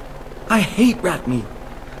does? I hate rat meat.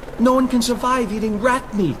 No one can survive eating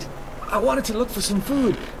rat meat. I wanted to look for some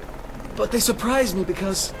food, but they surprised me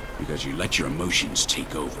because... Because you let your emotions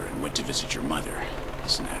take over and went to visit your mother.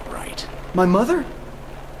 Isn't that right? My mother?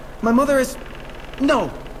 My mother is...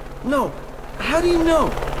 No. No. How do you know?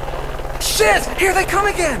 Shit! Here they come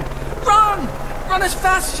again! Run! Run as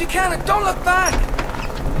fast as you can and don't look back!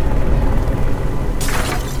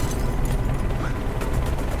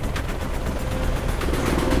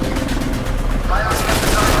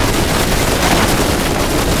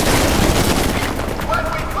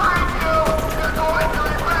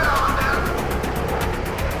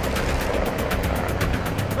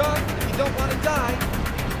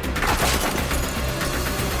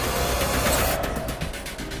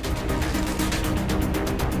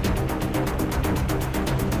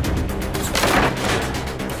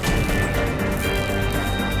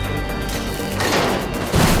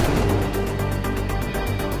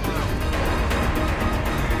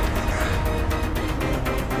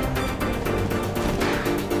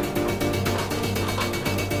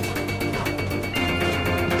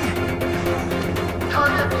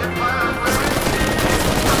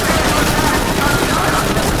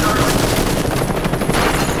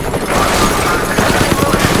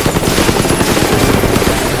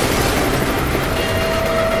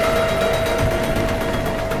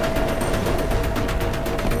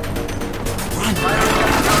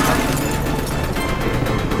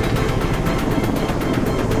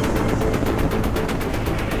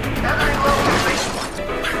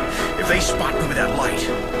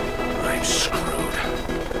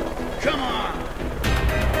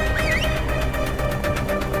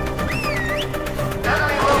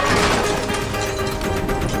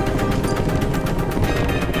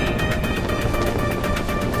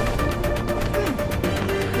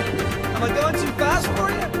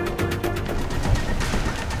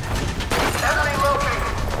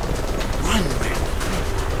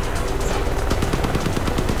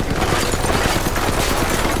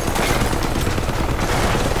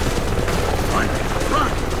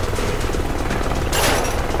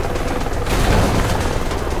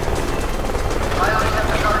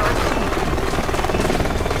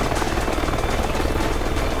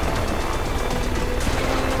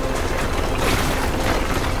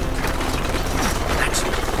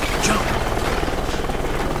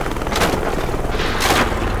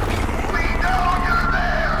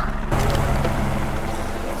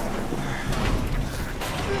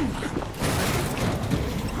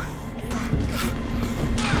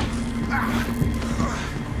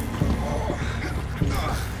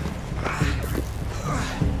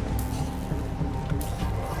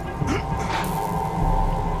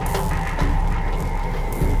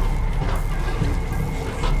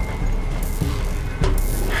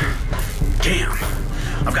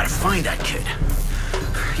 Find that kid.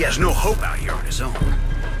 He has no hope out here on his own.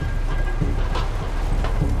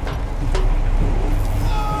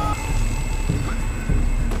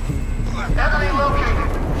 Enemy located.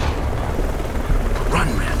 Run,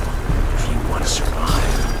 Randall, if you want to survive.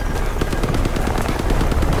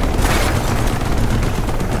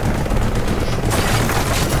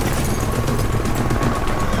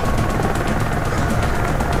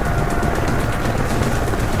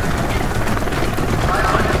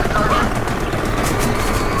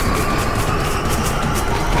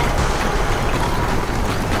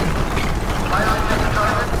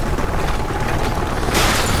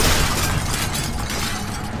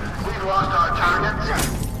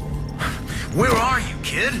 Where are you,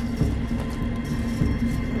 kid?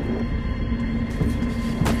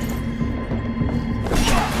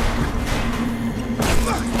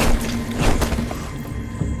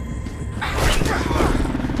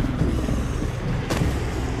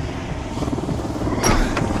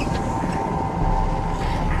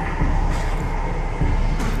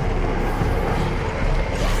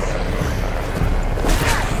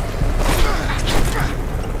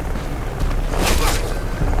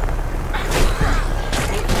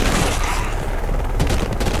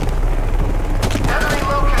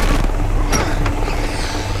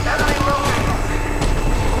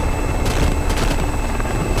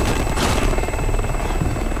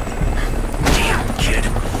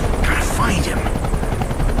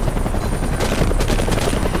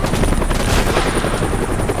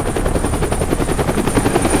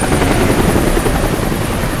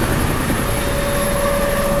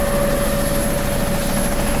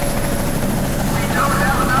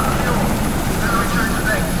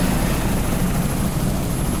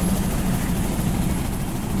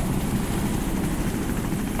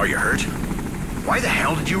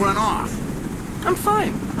 off. I'm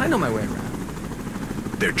fine. I know my way around.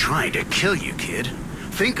 They're trying to kill you, kid.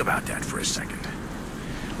 Think about that for a second.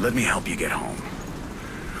 Let me help you get home.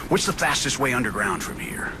 What's the fastest way underground from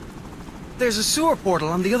here? There's a sewer portal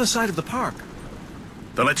on the other side of the park.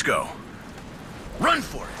 Then let's go. Run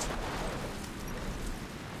for it!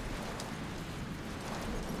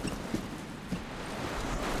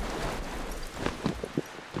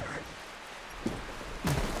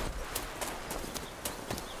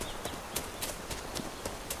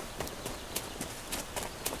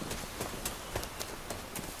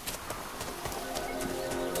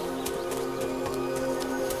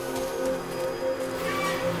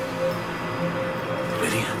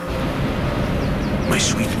 My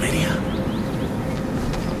sweet Lydia.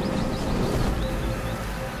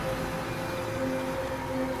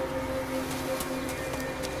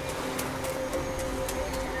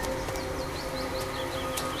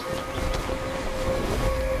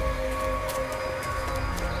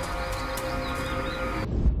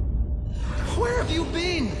 Where have you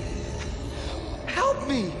been? Help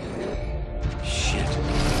me! Shit.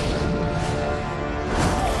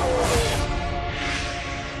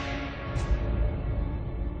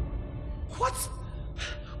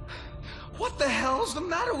 What the hell's the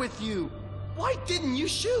matter with you? Why didn't you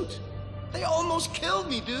shoot? They almost killed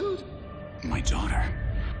me, dude. My daughter.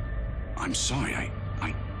 I'm sorry,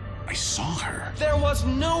 I saw her. There was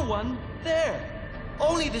no one there.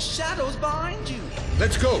 Only the shadows behind you.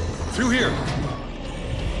 Let's go! Through here!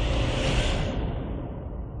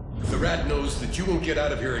 If the rat knows that you won't get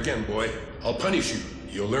out of here again, boy, I'll punish you.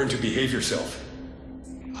 You'll learn to behave yourself.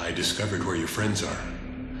 I discovered where your friends are.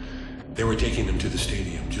 They were taking them to the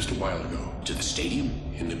stadium just a while ago. To the stadium?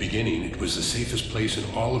 In the beginning, it was the safest place in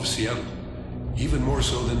all of Seattle. Even more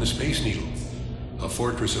so than the Space Needle. A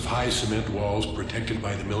fortress of high cement walls protected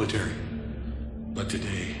by the military. But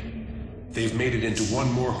today, they've made it into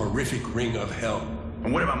one more horrific ring of hell.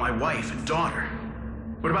 And what about my wife and daughter?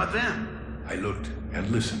 What about them? I looked and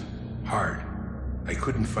listened hard. I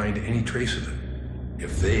couldn't find any trace of them.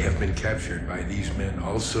 If they have been captured by these men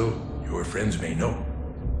also, your friends may know.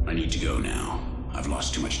 I need to go now. I've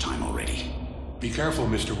lost too much time already. Be careful,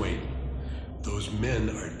 Mr. Wade. Those men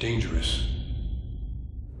are dangerous.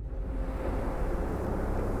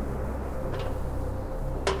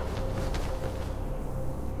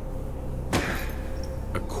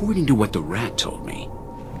 According to what the rat told me,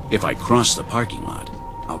 if I cross the parking lot,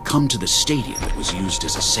 I'll come to the stadium that was used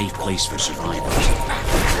as a safe place for survivors.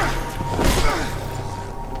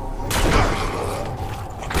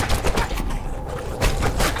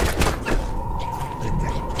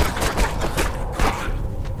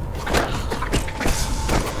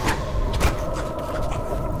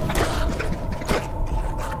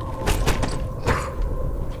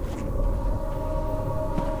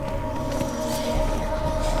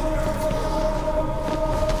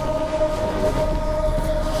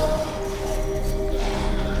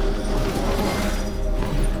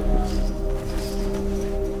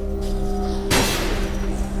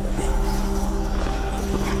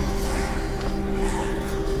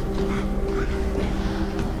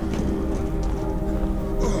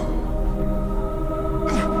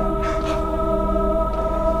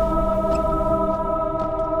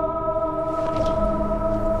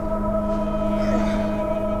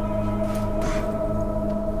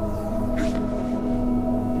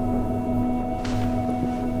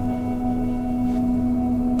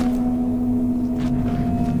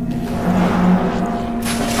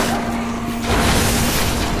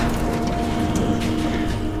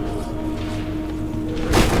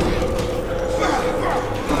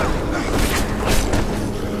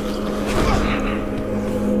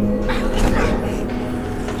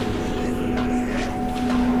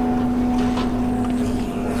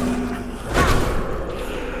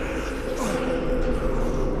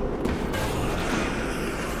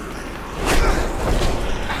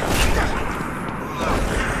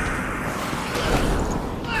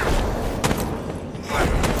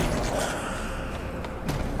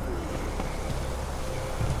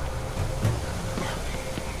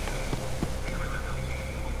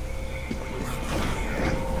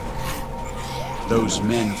 Those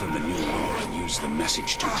men from the New Law used the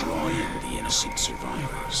message to draw in the innocent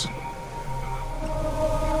survivors.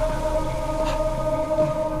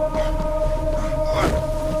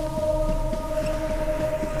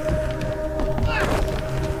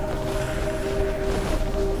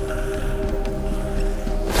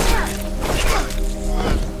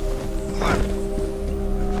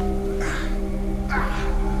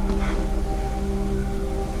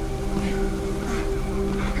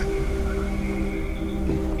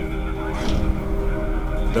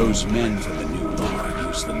 Those men from the new law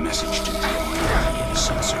used the message to draw in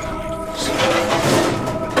some survivors.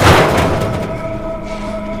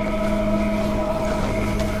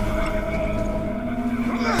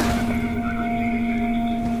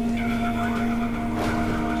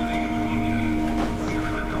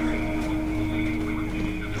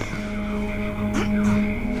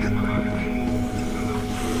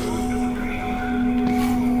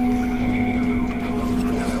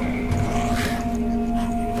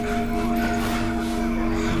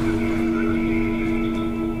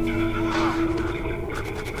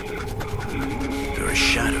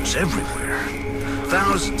 Everywhere.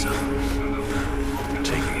 Thousands of them.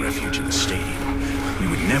 Taking refuge in the stadium, we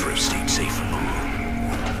would never have stayed safe for long.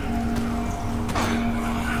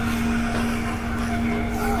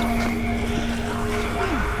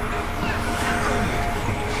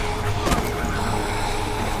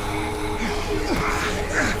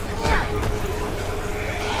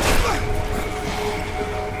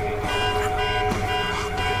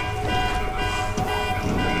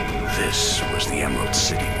 This was the Emerald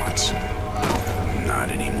City once. Not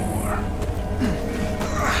anymore.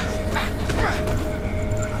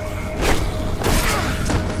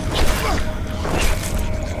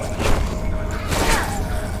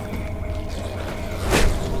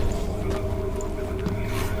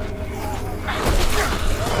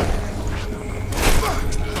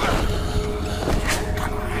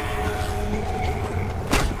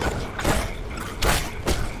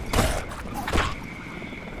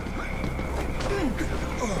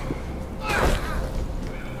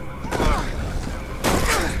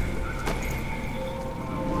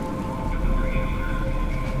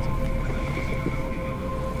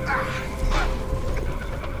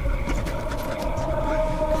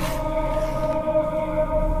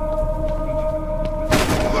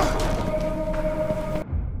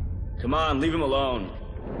 Come on, leave him alone.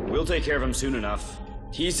 We'll take care of him soon enough.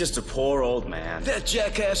 He's just a poor old man. That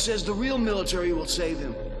jackass says the real military will save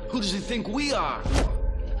him. Who does he think we are?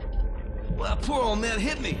 Well, that poor old man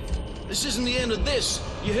hit me. This isn't the end of this.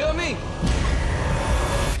 You hear me?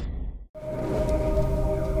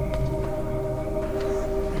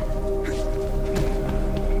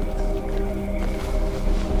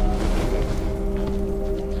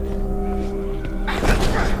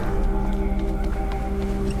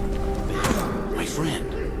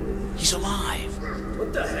 He's alive.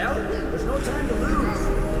 What the hell? There's no time to lose.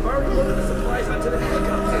 We've already loaded the supplies onto the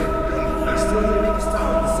helicopter. We still need to make a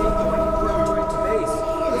stop at the safe point before we return to base.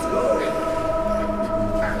 Let's go.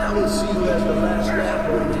 Now we'll see who has the last laugh,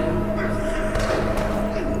 old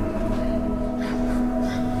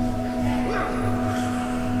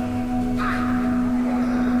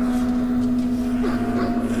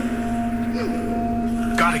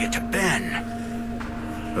man. Gotta get to Ben.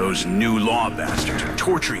 Those new law bastards are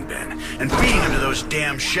torturing Ben and feeding him to those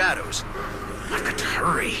damn shadows. I've got to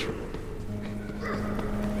hurry.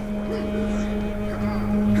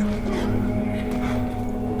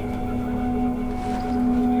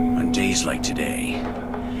 On days like today,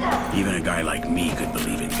 even a guy like me could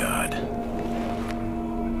believe in God.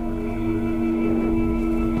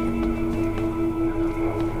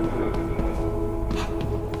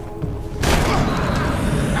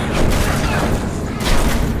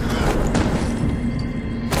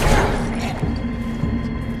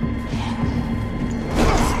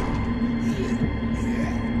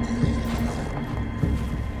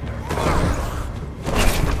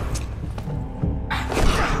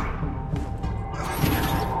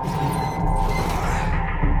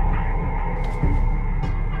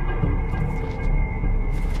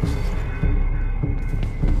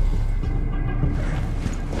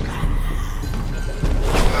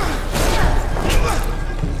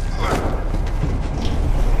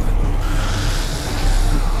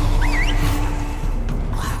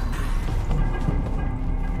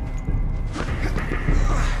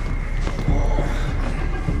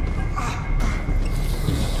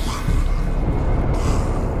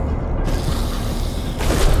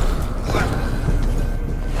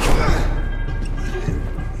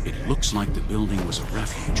 Looks like the building was a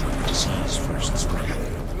refuge when the disease first spread.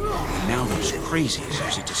 And now those crazies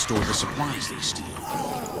use it to store the supplies they steal.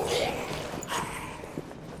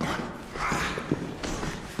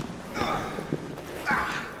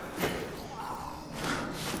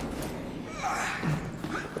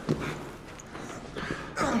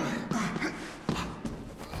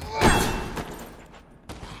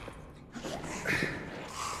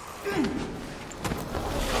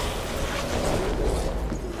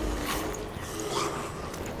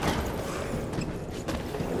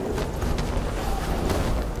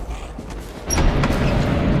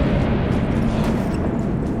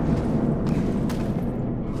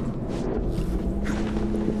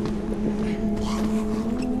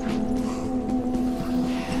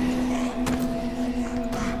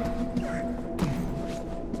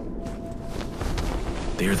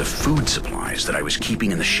 food supplies that I was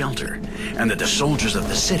keeping in the shelter, and that the soldiers of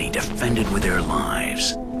the city defended with their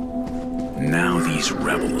lives. Now these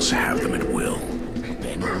rebels have them at will.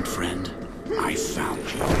 Ben, old friend, I found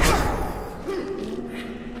you.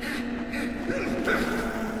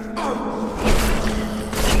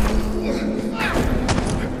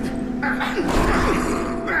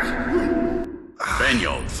 Ben, you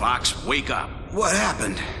old fox, wake up. What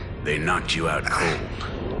happened? They knocked you out cold.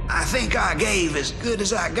 I think I gave as good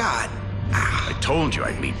as I got. I told you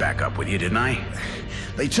I'd meet back up with you, didn't I?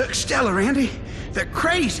 They took Stella, Randy. They're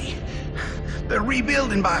crazy. They're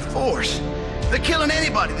rebuilding by force. They're killing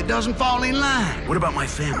anybody that doesn't fall in line. What about my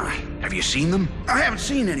family? Have you seen them? I haven't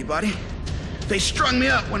seen anybody. They strung me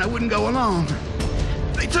up when I wouldn't go along.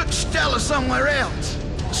 They took Stella somewhere else.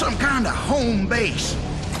 Some kind of home base.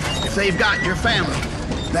 If they've got your family,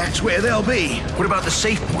 that's where they'll be. What about the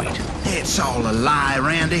safe point? It's all a lie,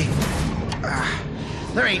 Randy.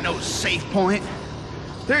 There ain't no safe point.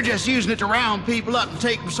 They're just using it to round people up and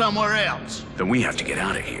take them somewhere else. Then we have to get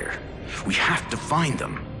out of here. We have to find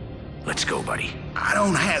them. Let's go, buddy. I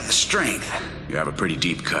don't have the strength. You have a pretty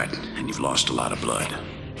deep cut, and you've lost a lot of blood.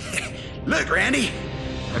 Look, Randy,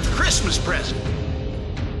 a Christmas present.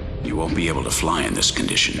 You won't be able to fly in this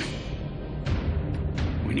condition.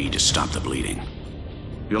 We need to stop the bleeding.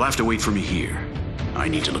 You'll have to wait for me here. I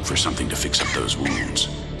need to look for something to fix up those wounds.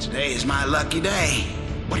 Today is my lucky day.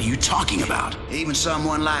 What are you talking about? Even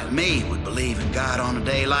someone like me would believe in God on a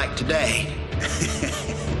day like today.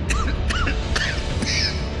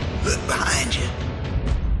 Look behind you.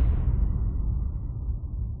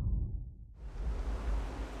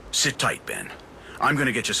 Sit tight, Ben. I'm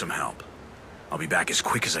gonna get you some help. I'll be back as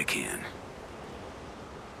quick as I can.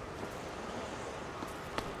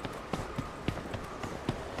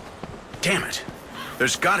 Damn it.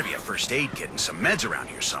 There's gotta be a first aid kit and some meds around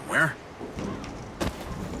here somewhere.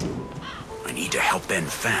 I need to help Ben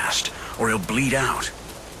fast, or he'll bleed out.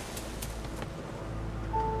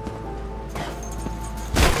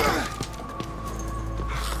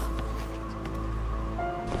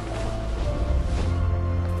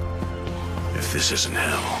 If this isn't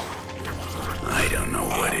hell, I don't know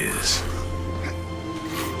what is.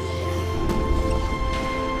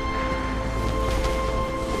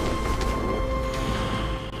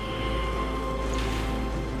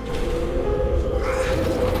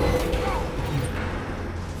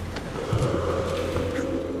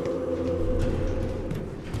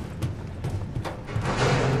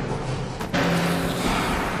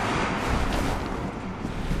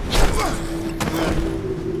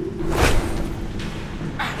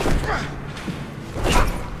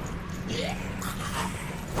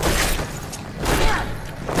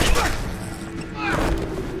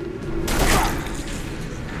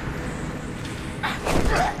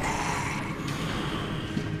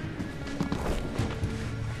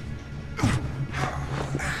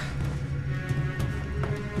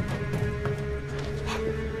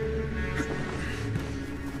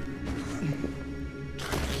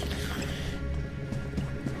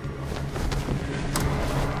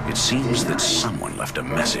 It seems that someone left a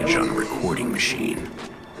message on a recording machine.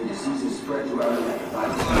 The disease is spread throughout the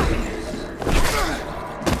body.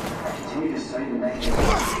 I continue to study the mechanism of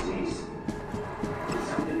the disease.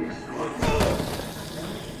 Something extraordinary.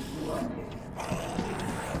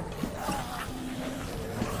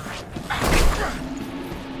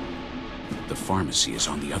 The pharmacy is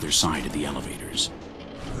on the other side of the elevators.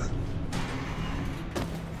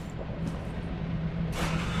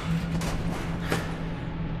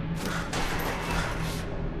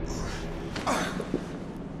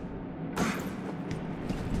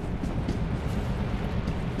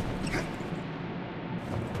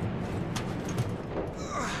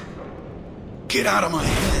 Get out of my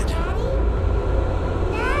head.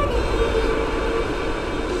 Daddy!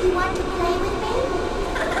 Do you want to play with me?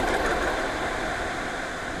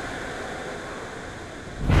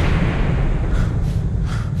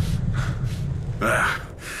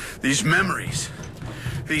 These memories,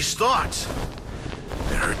 these thoughts.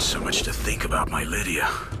 It hurts so much to think about my Lydia.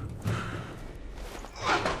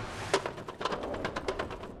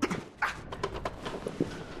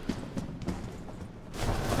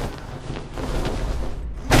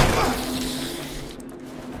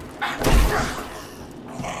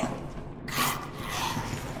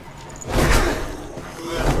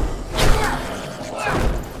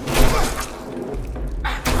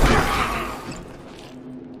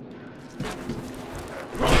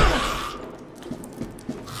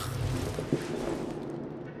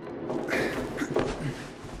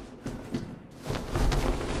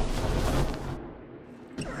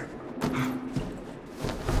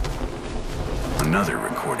 Another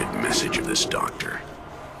recorded message. message of this doctor.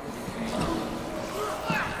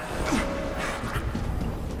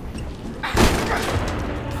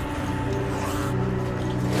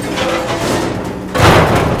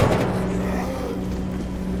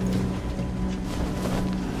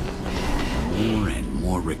 More and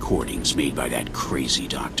more recordings made by that crazy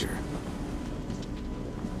doctor.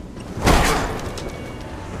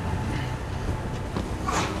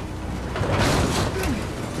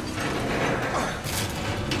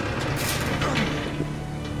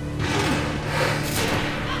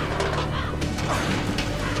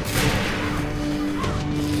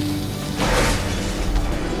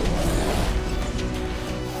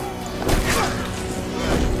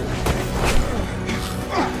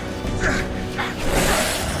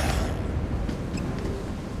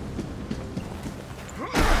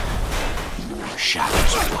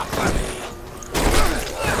 Shadows block the way.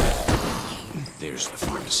 There's the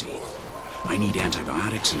pharmacy. I need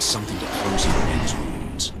antibiotics and something to close in Ben's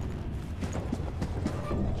wounds.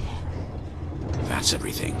 That's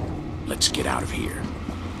everything. Let's get out of here.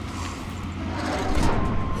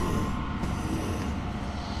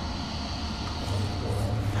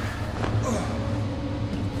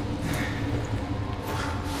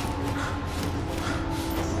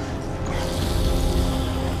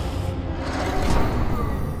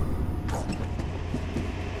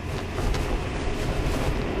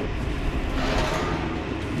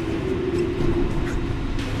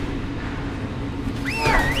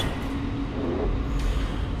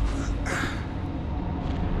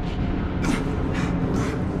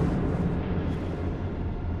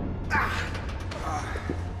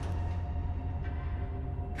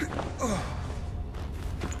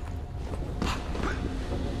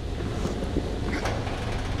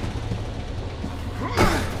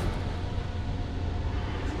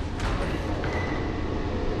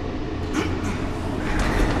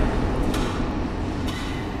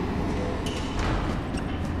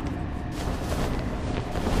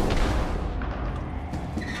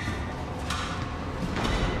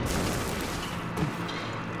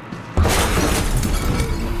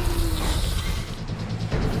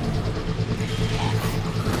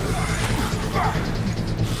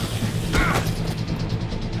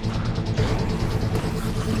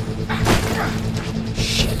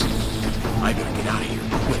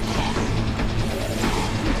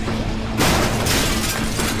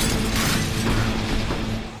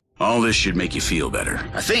 All this should make you feel better.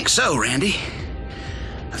 I think so, Randy.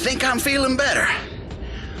 I think I'm feeling better.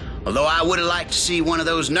 Although I would have liked to see one of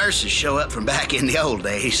those nurses show up from back in the old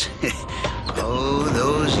days. Oh,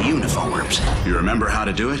 those uniforms. You remember how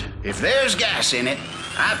to do it? If there's gas in it,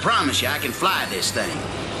 I promise you I can fly this thing.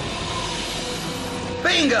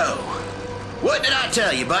 Bingo! What did I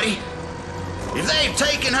tell you, buddy? If they've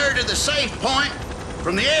taken her to the safe point,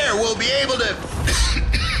 from the air we'll be able to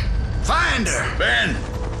find her. Ben,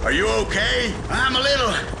 are you okay? I'm a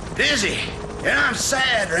little dizzy, and I'm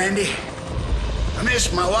sad, Randy. I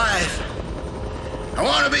miss my wife. I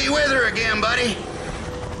want to be with her again, buddy.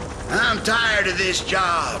 I'm tired of this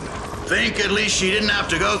job. Think at least she didn't have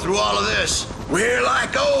to go through all of this. We're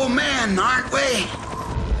like old men, aren't we?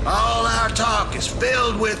 All our talk is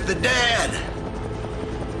filled with the dead.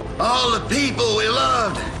 All the people we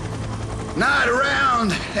loved, not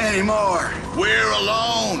around anymore. We're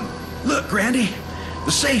alone. Look, Randy,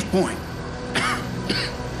 the safe point.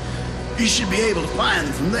 You should be able to find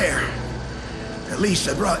them from there. At least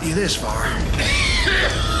I brought you this far.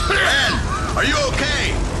 Ben, are you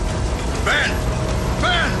okay? Ben!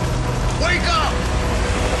 Ben! Wake up!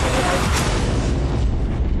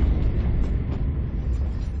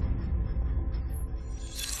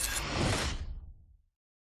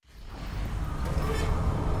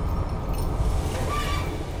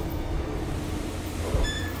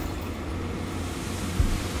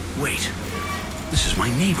 Wait, this is my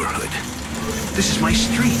neighborhood. This is my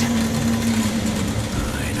street.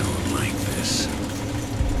 I don't like this.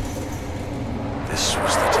 This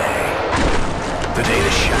was the day. The day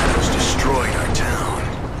the shadows destroyed our town.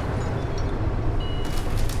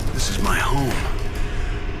 This is my home.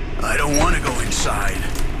 I don't want to go inside.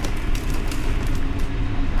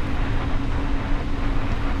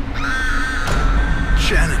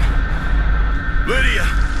 Shannon. Lydia.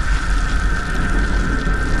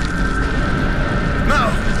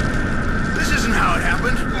 No. This isn't how it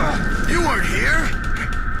happened. You weren't here.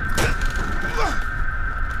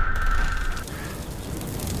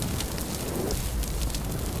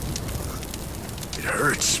 It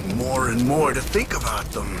hurts more and more to think about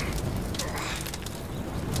them.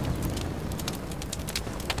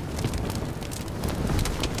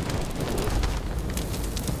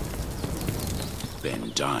 Ben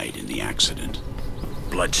died in the accident.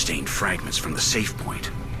 Blood-stained fragments from the safe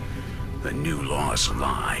point. The new laws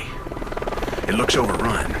lie. It looks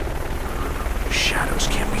overrun. Shadows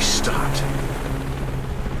can't be stopped.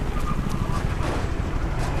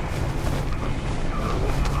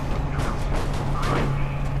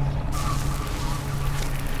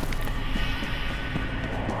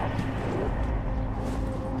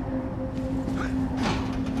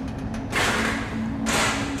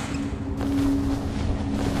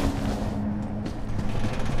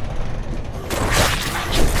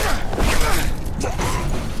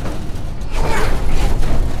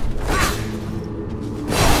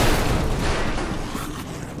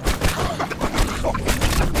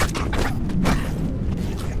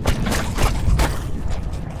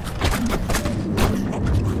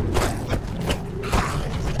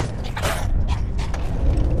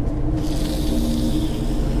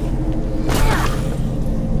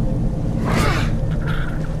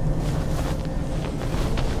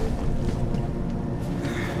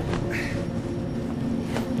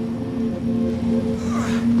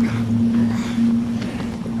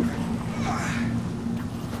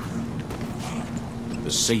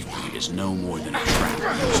 The safe point is no more than a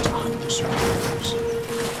trap used to hunt the survivors.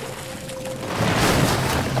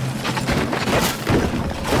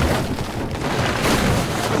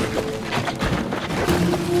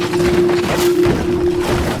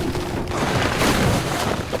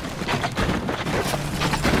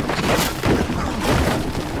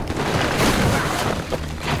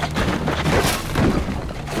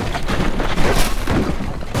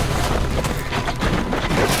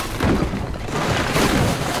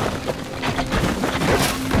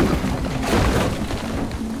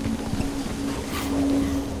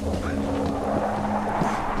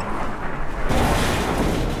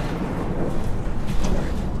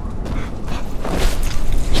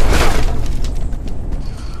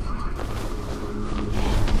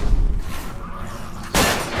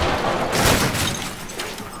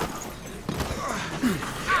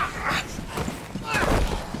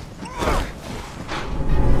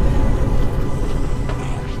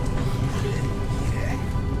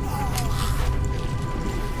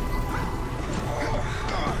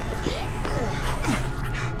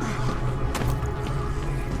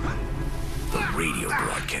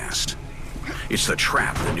 It's the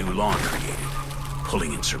trap the new law created,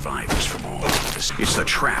 pulling in survivors from all over the city. It's the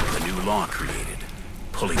trap the new law created,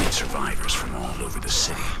 pulling in survivors from all over the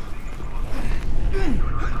city.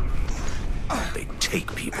 They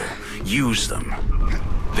take people, use them.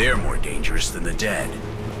 They're more dangerous than the dead.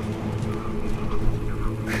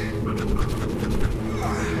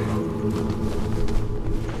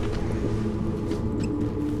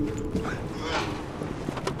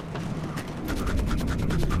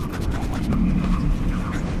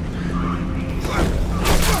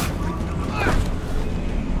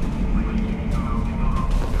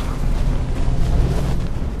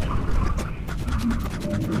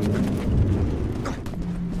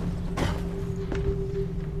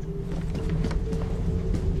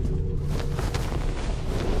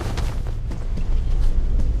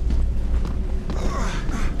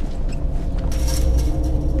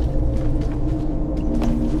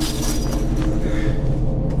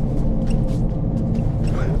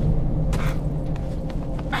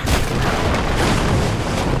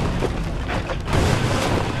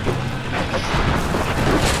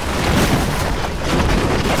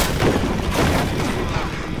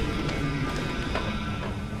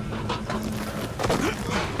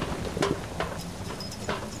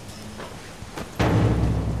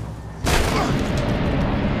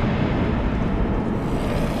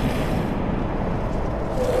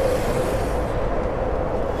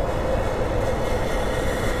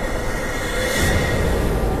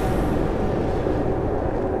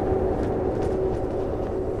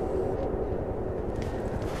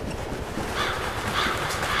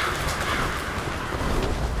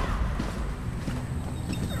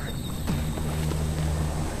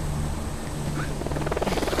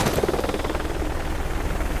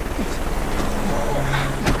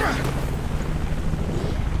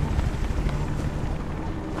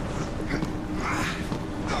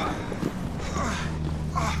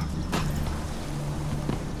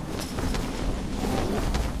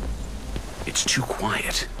 It's too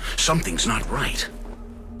quiet. Something's not right.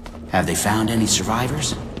 Have they found any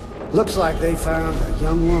survivors? Looks like they found a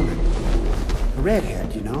young woman. A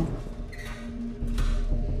redhead, you know.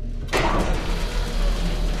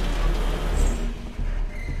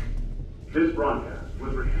 This broadcast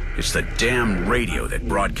was... It's the damn radio that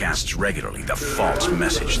broadcasts regularly the false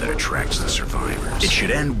message that attracts the survivors. It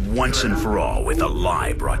should end once and for all with a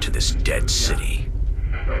lie brought to this dead city.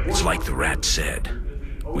 It's like the rat said.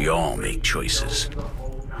 We all make choices.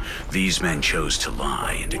 These men chose to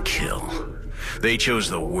lie and to kill. They chose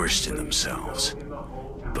the worst in themselves.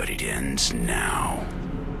 But it ends now.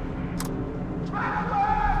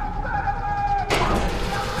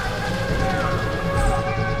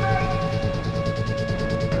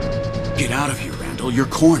 Get out of here, Randall. You're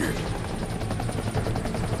cornered.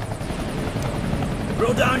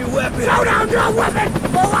 Throw down your weapon! Throw down your weapon!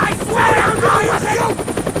 Oh, I swear!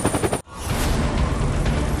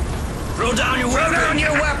 Throw down your weapon! Throw down your weapon! Throw down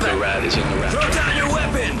your weapon! The rat is in the rat. Throw down your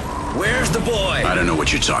weapon! Where's the boy? I don't know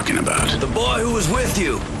what you're talking about. The boy who was with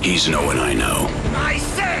you. He's no one I know. I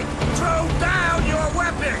said, throw down your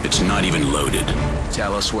weapon! It's not even loaded.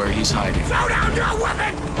 Tell us where he's hiding. Throw down your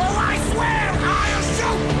weapon! Oh, I swear, I'll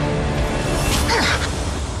shoot!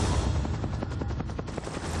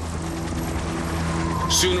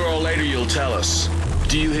 Sooner or later you'll tell us.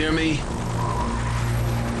 Do you hear me?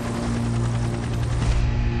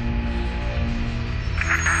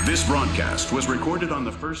 This broadcast was recorded on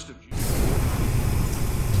the 1st of June.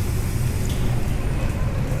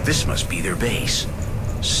 This must be their base.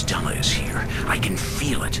 Stella is here. I can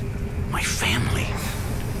feel it. My family.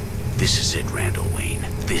 This is it, Randall Wayne.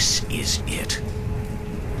 This is it.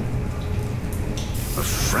 A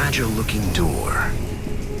fragile-looking door.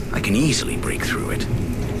 I can easily break through it.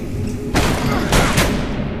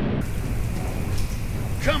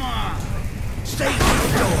 Come on! Stay through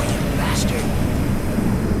the door, you bastard!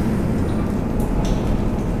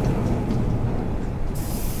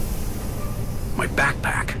 My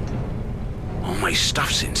backpack. All my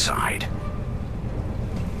stuff's inside.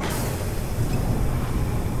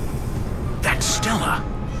 That's Stella.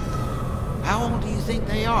 How old do you think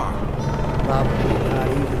they are? Probably not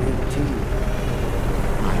even 18.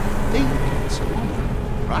 I think it's a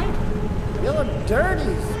woman, right? You're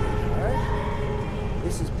dirty, sweetheart.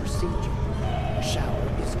 This is procedure. A shower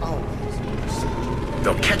is always procedure.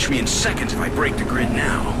 They'll catch me in seconds if I break the grid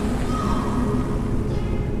now.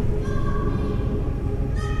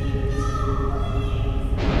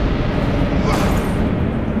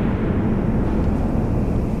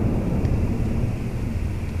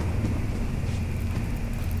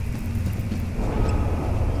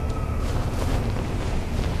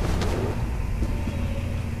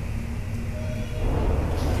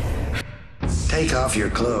 Take off your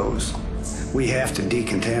clothes. We have to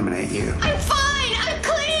decontaminate you. I'm fine! I'm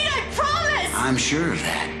clean! I promise! I'm sure of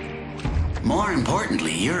that. More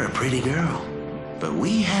importantly, you're a pretty girl. But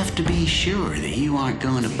we have to be sure that you aren't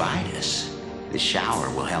going to bite us. The shower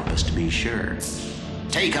will help us to be sure.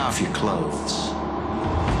 Take off your clothes.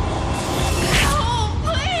 Oh,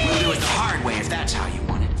 please! We'll do it the hard way if that's how you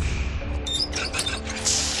want it.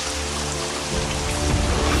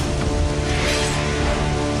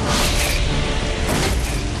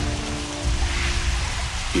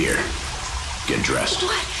 Here, get dressed.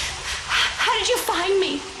 What? How did you find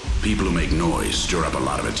me? People who make noise stir up a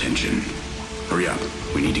lot of attention. Hurry up,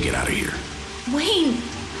 we need to get out of here. Wayne,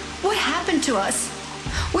 what happened to us?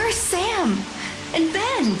 Where's Sam? And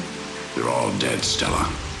Ben? They're all dead, Stella.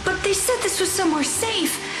 But they said this was somewhere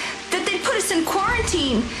safe. That they'd put us in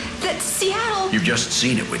quarantine. That Seattle... You've just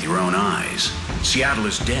seen it with your own eyes. Seattle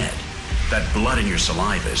is dead. That blood in your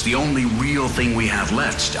saliva is the only real thing we have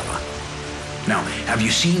left, Stella. Now, have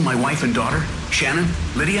you seen my wife and daughter? Shannon?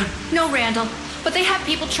 Lydia? No, Randall. But they have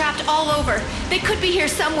people trapped all over. They could be here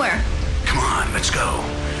somewhere. Come on, let's go.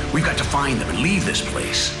 We've got to find them and leave this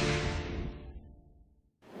place.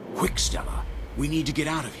 Quick, Stella. We need to get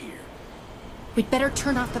out of here. We'd better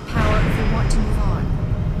turn off the power if we want to move on.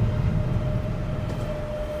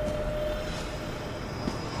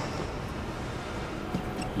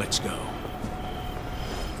 Let's go.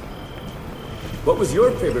 What was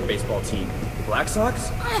your favorite baseball team? The Black Sox?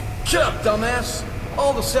 Shut up, dumbass!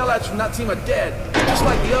 All the sellouts from that team are dead, just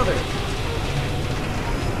like the others.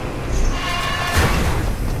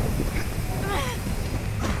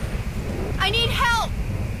 I need help!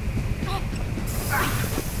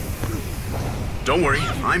 Don't worry,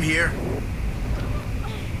 I'm here.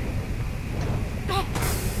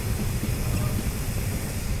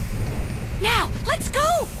 Now, let's go!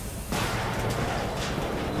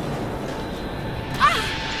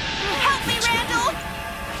 Help me, Randall!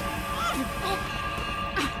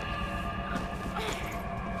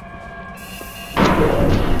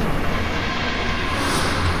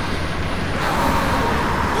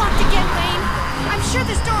 Locked again, Wayne. I'm sure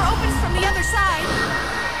this door opens from the other side.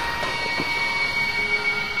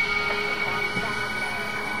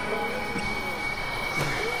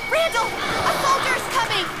 Randall! A soldier's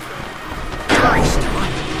coming! Christ!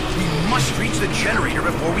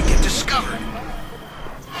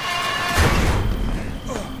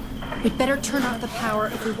 We'd better turn off the power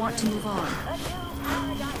if we want to move on.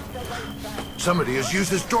 Somebody has used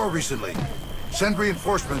this door recently. Send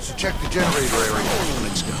reinforcements to check the generator area.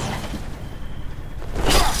 Let's go.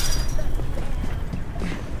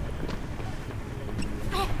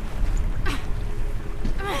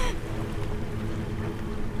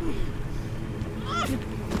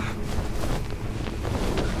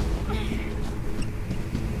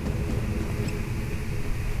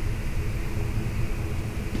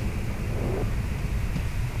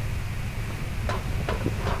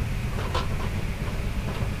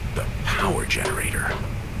 Generator.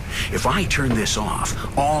 If I turn this off,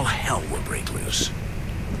 all hell will break loose.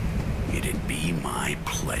 It'd be my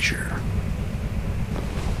pleasure.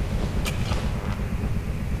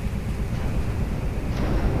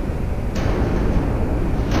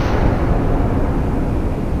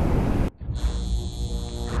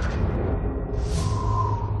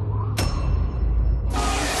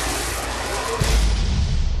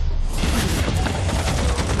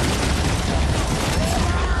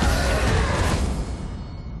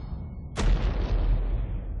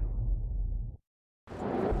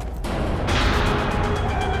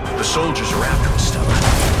 The soldiers are after us, Stella.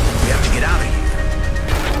 We have to get out of here.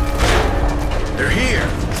 They're here!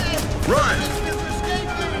 Run!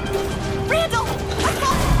 Randall!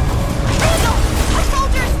 Randall! A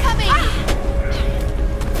soldier is coming!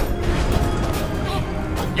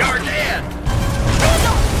 You're dead!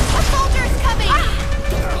 Randall! A soldier is coming!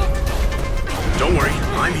 Don't worry,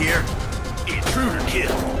 I'm here. Intruder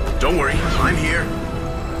kill. Don't worry, I'm here.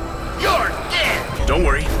 You're dead! Don't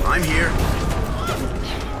worry, I'm here.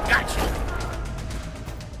 Gotcha!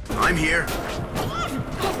 I'm here.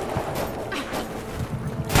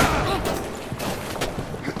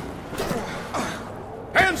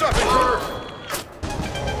 Hands up, intruder!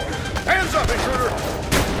 Hands up, intruder!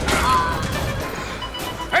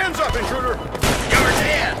 Hands up, intruder! You're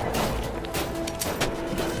dead!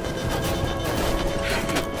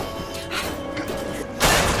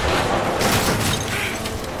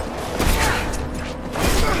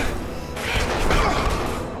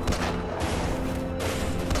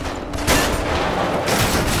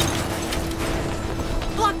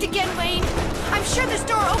 Again, Wayne. I'm sure this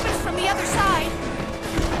door opens from the other side.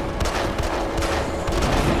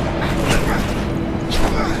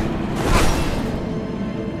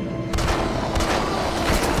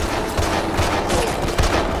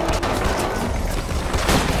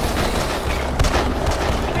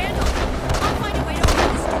 Randall, I'll find a way to open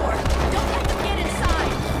this door. Don't let them get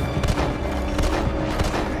inside.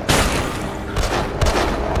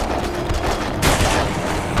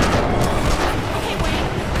 Okay, Wayne.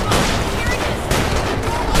 Here it is.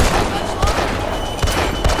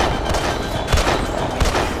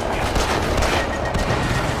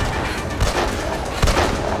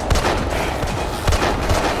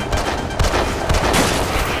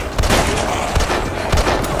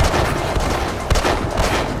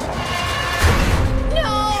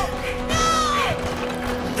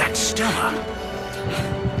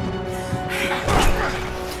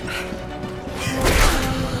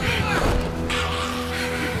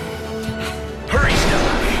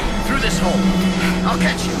 I'll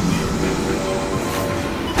catch you.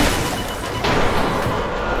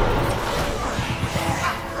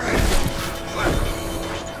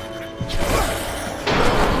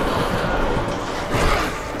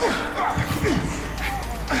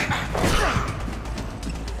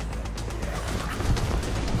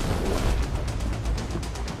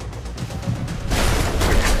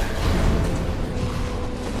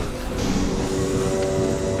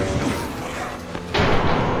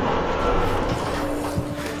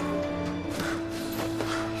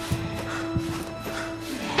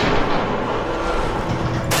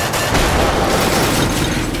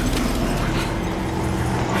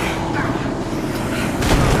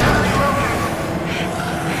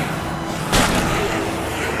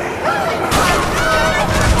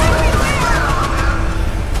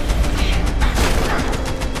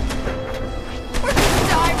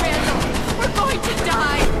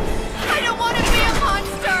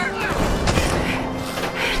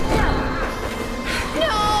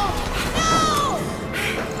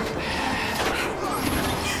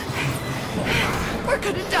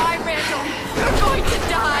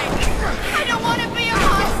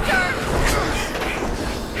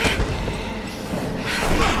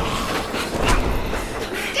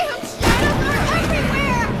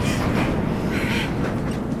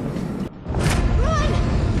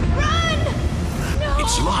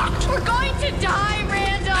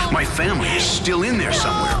 My family is still in there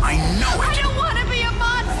somewhere. I know it. I don't want to be a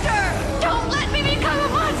monster! Don't let me become a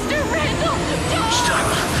monster, Randall! Don't!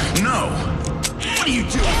 Stella, no!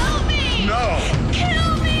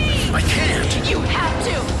 You have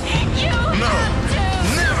to! You have to!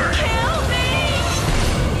 Never! Kill me!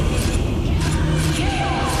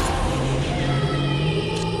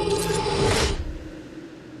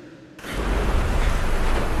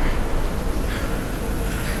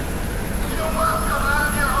 You're welcome out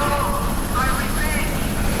of your home. I repeat,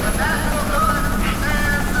 the national guard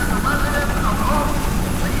demands that the residents of home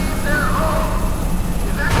leave their homes.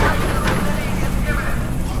 Evacuation of the city is imminent.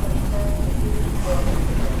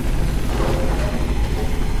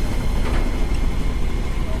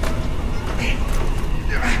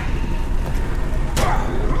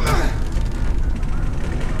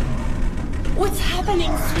 What's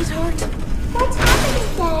happening, sweetheart? What's happening,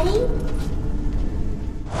 Daddy?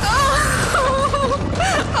 Oh,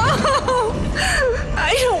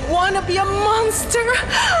 I don't want to be a monster.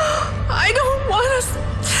 I don't want us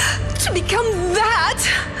to become that.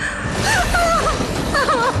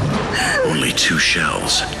 Only 2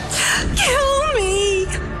 shells. Kill me.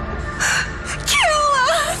 Kill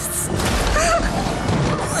us.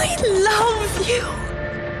 I love you.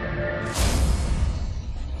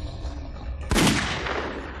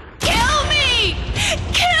 Kill me.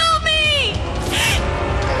 Kill me.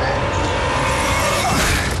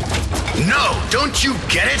 No, don't you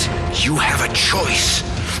get it? You have a choice.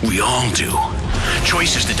 We all do.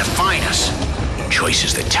 Choices that define us.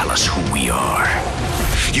 Choices that tell us who we are.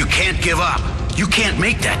 You can't give up. You can't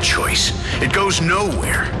make that choice. It goes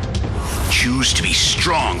nowhere. Choose to be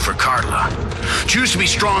strong for Carla. Choose to be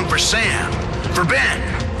strong for Sam. For Ben.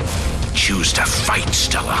 Choose to fight,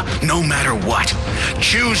 Stella, no matter what.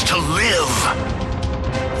 Choose to live.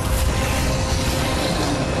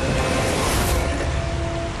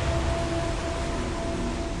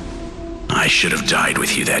 I should have died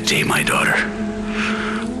with you that day, my daughter.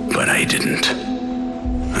 But I didn't.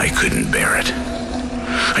 I couldn't bear it.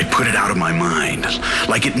 I put it out of my mind,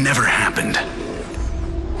 like it never happened.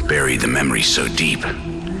 Buried the memory so deep,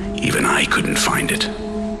 even I couldn't find it.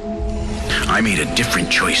 I made a different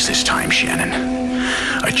choice this time, Shannon.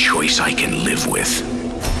 A choice I can live with.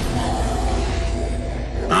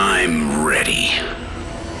 I'm ready.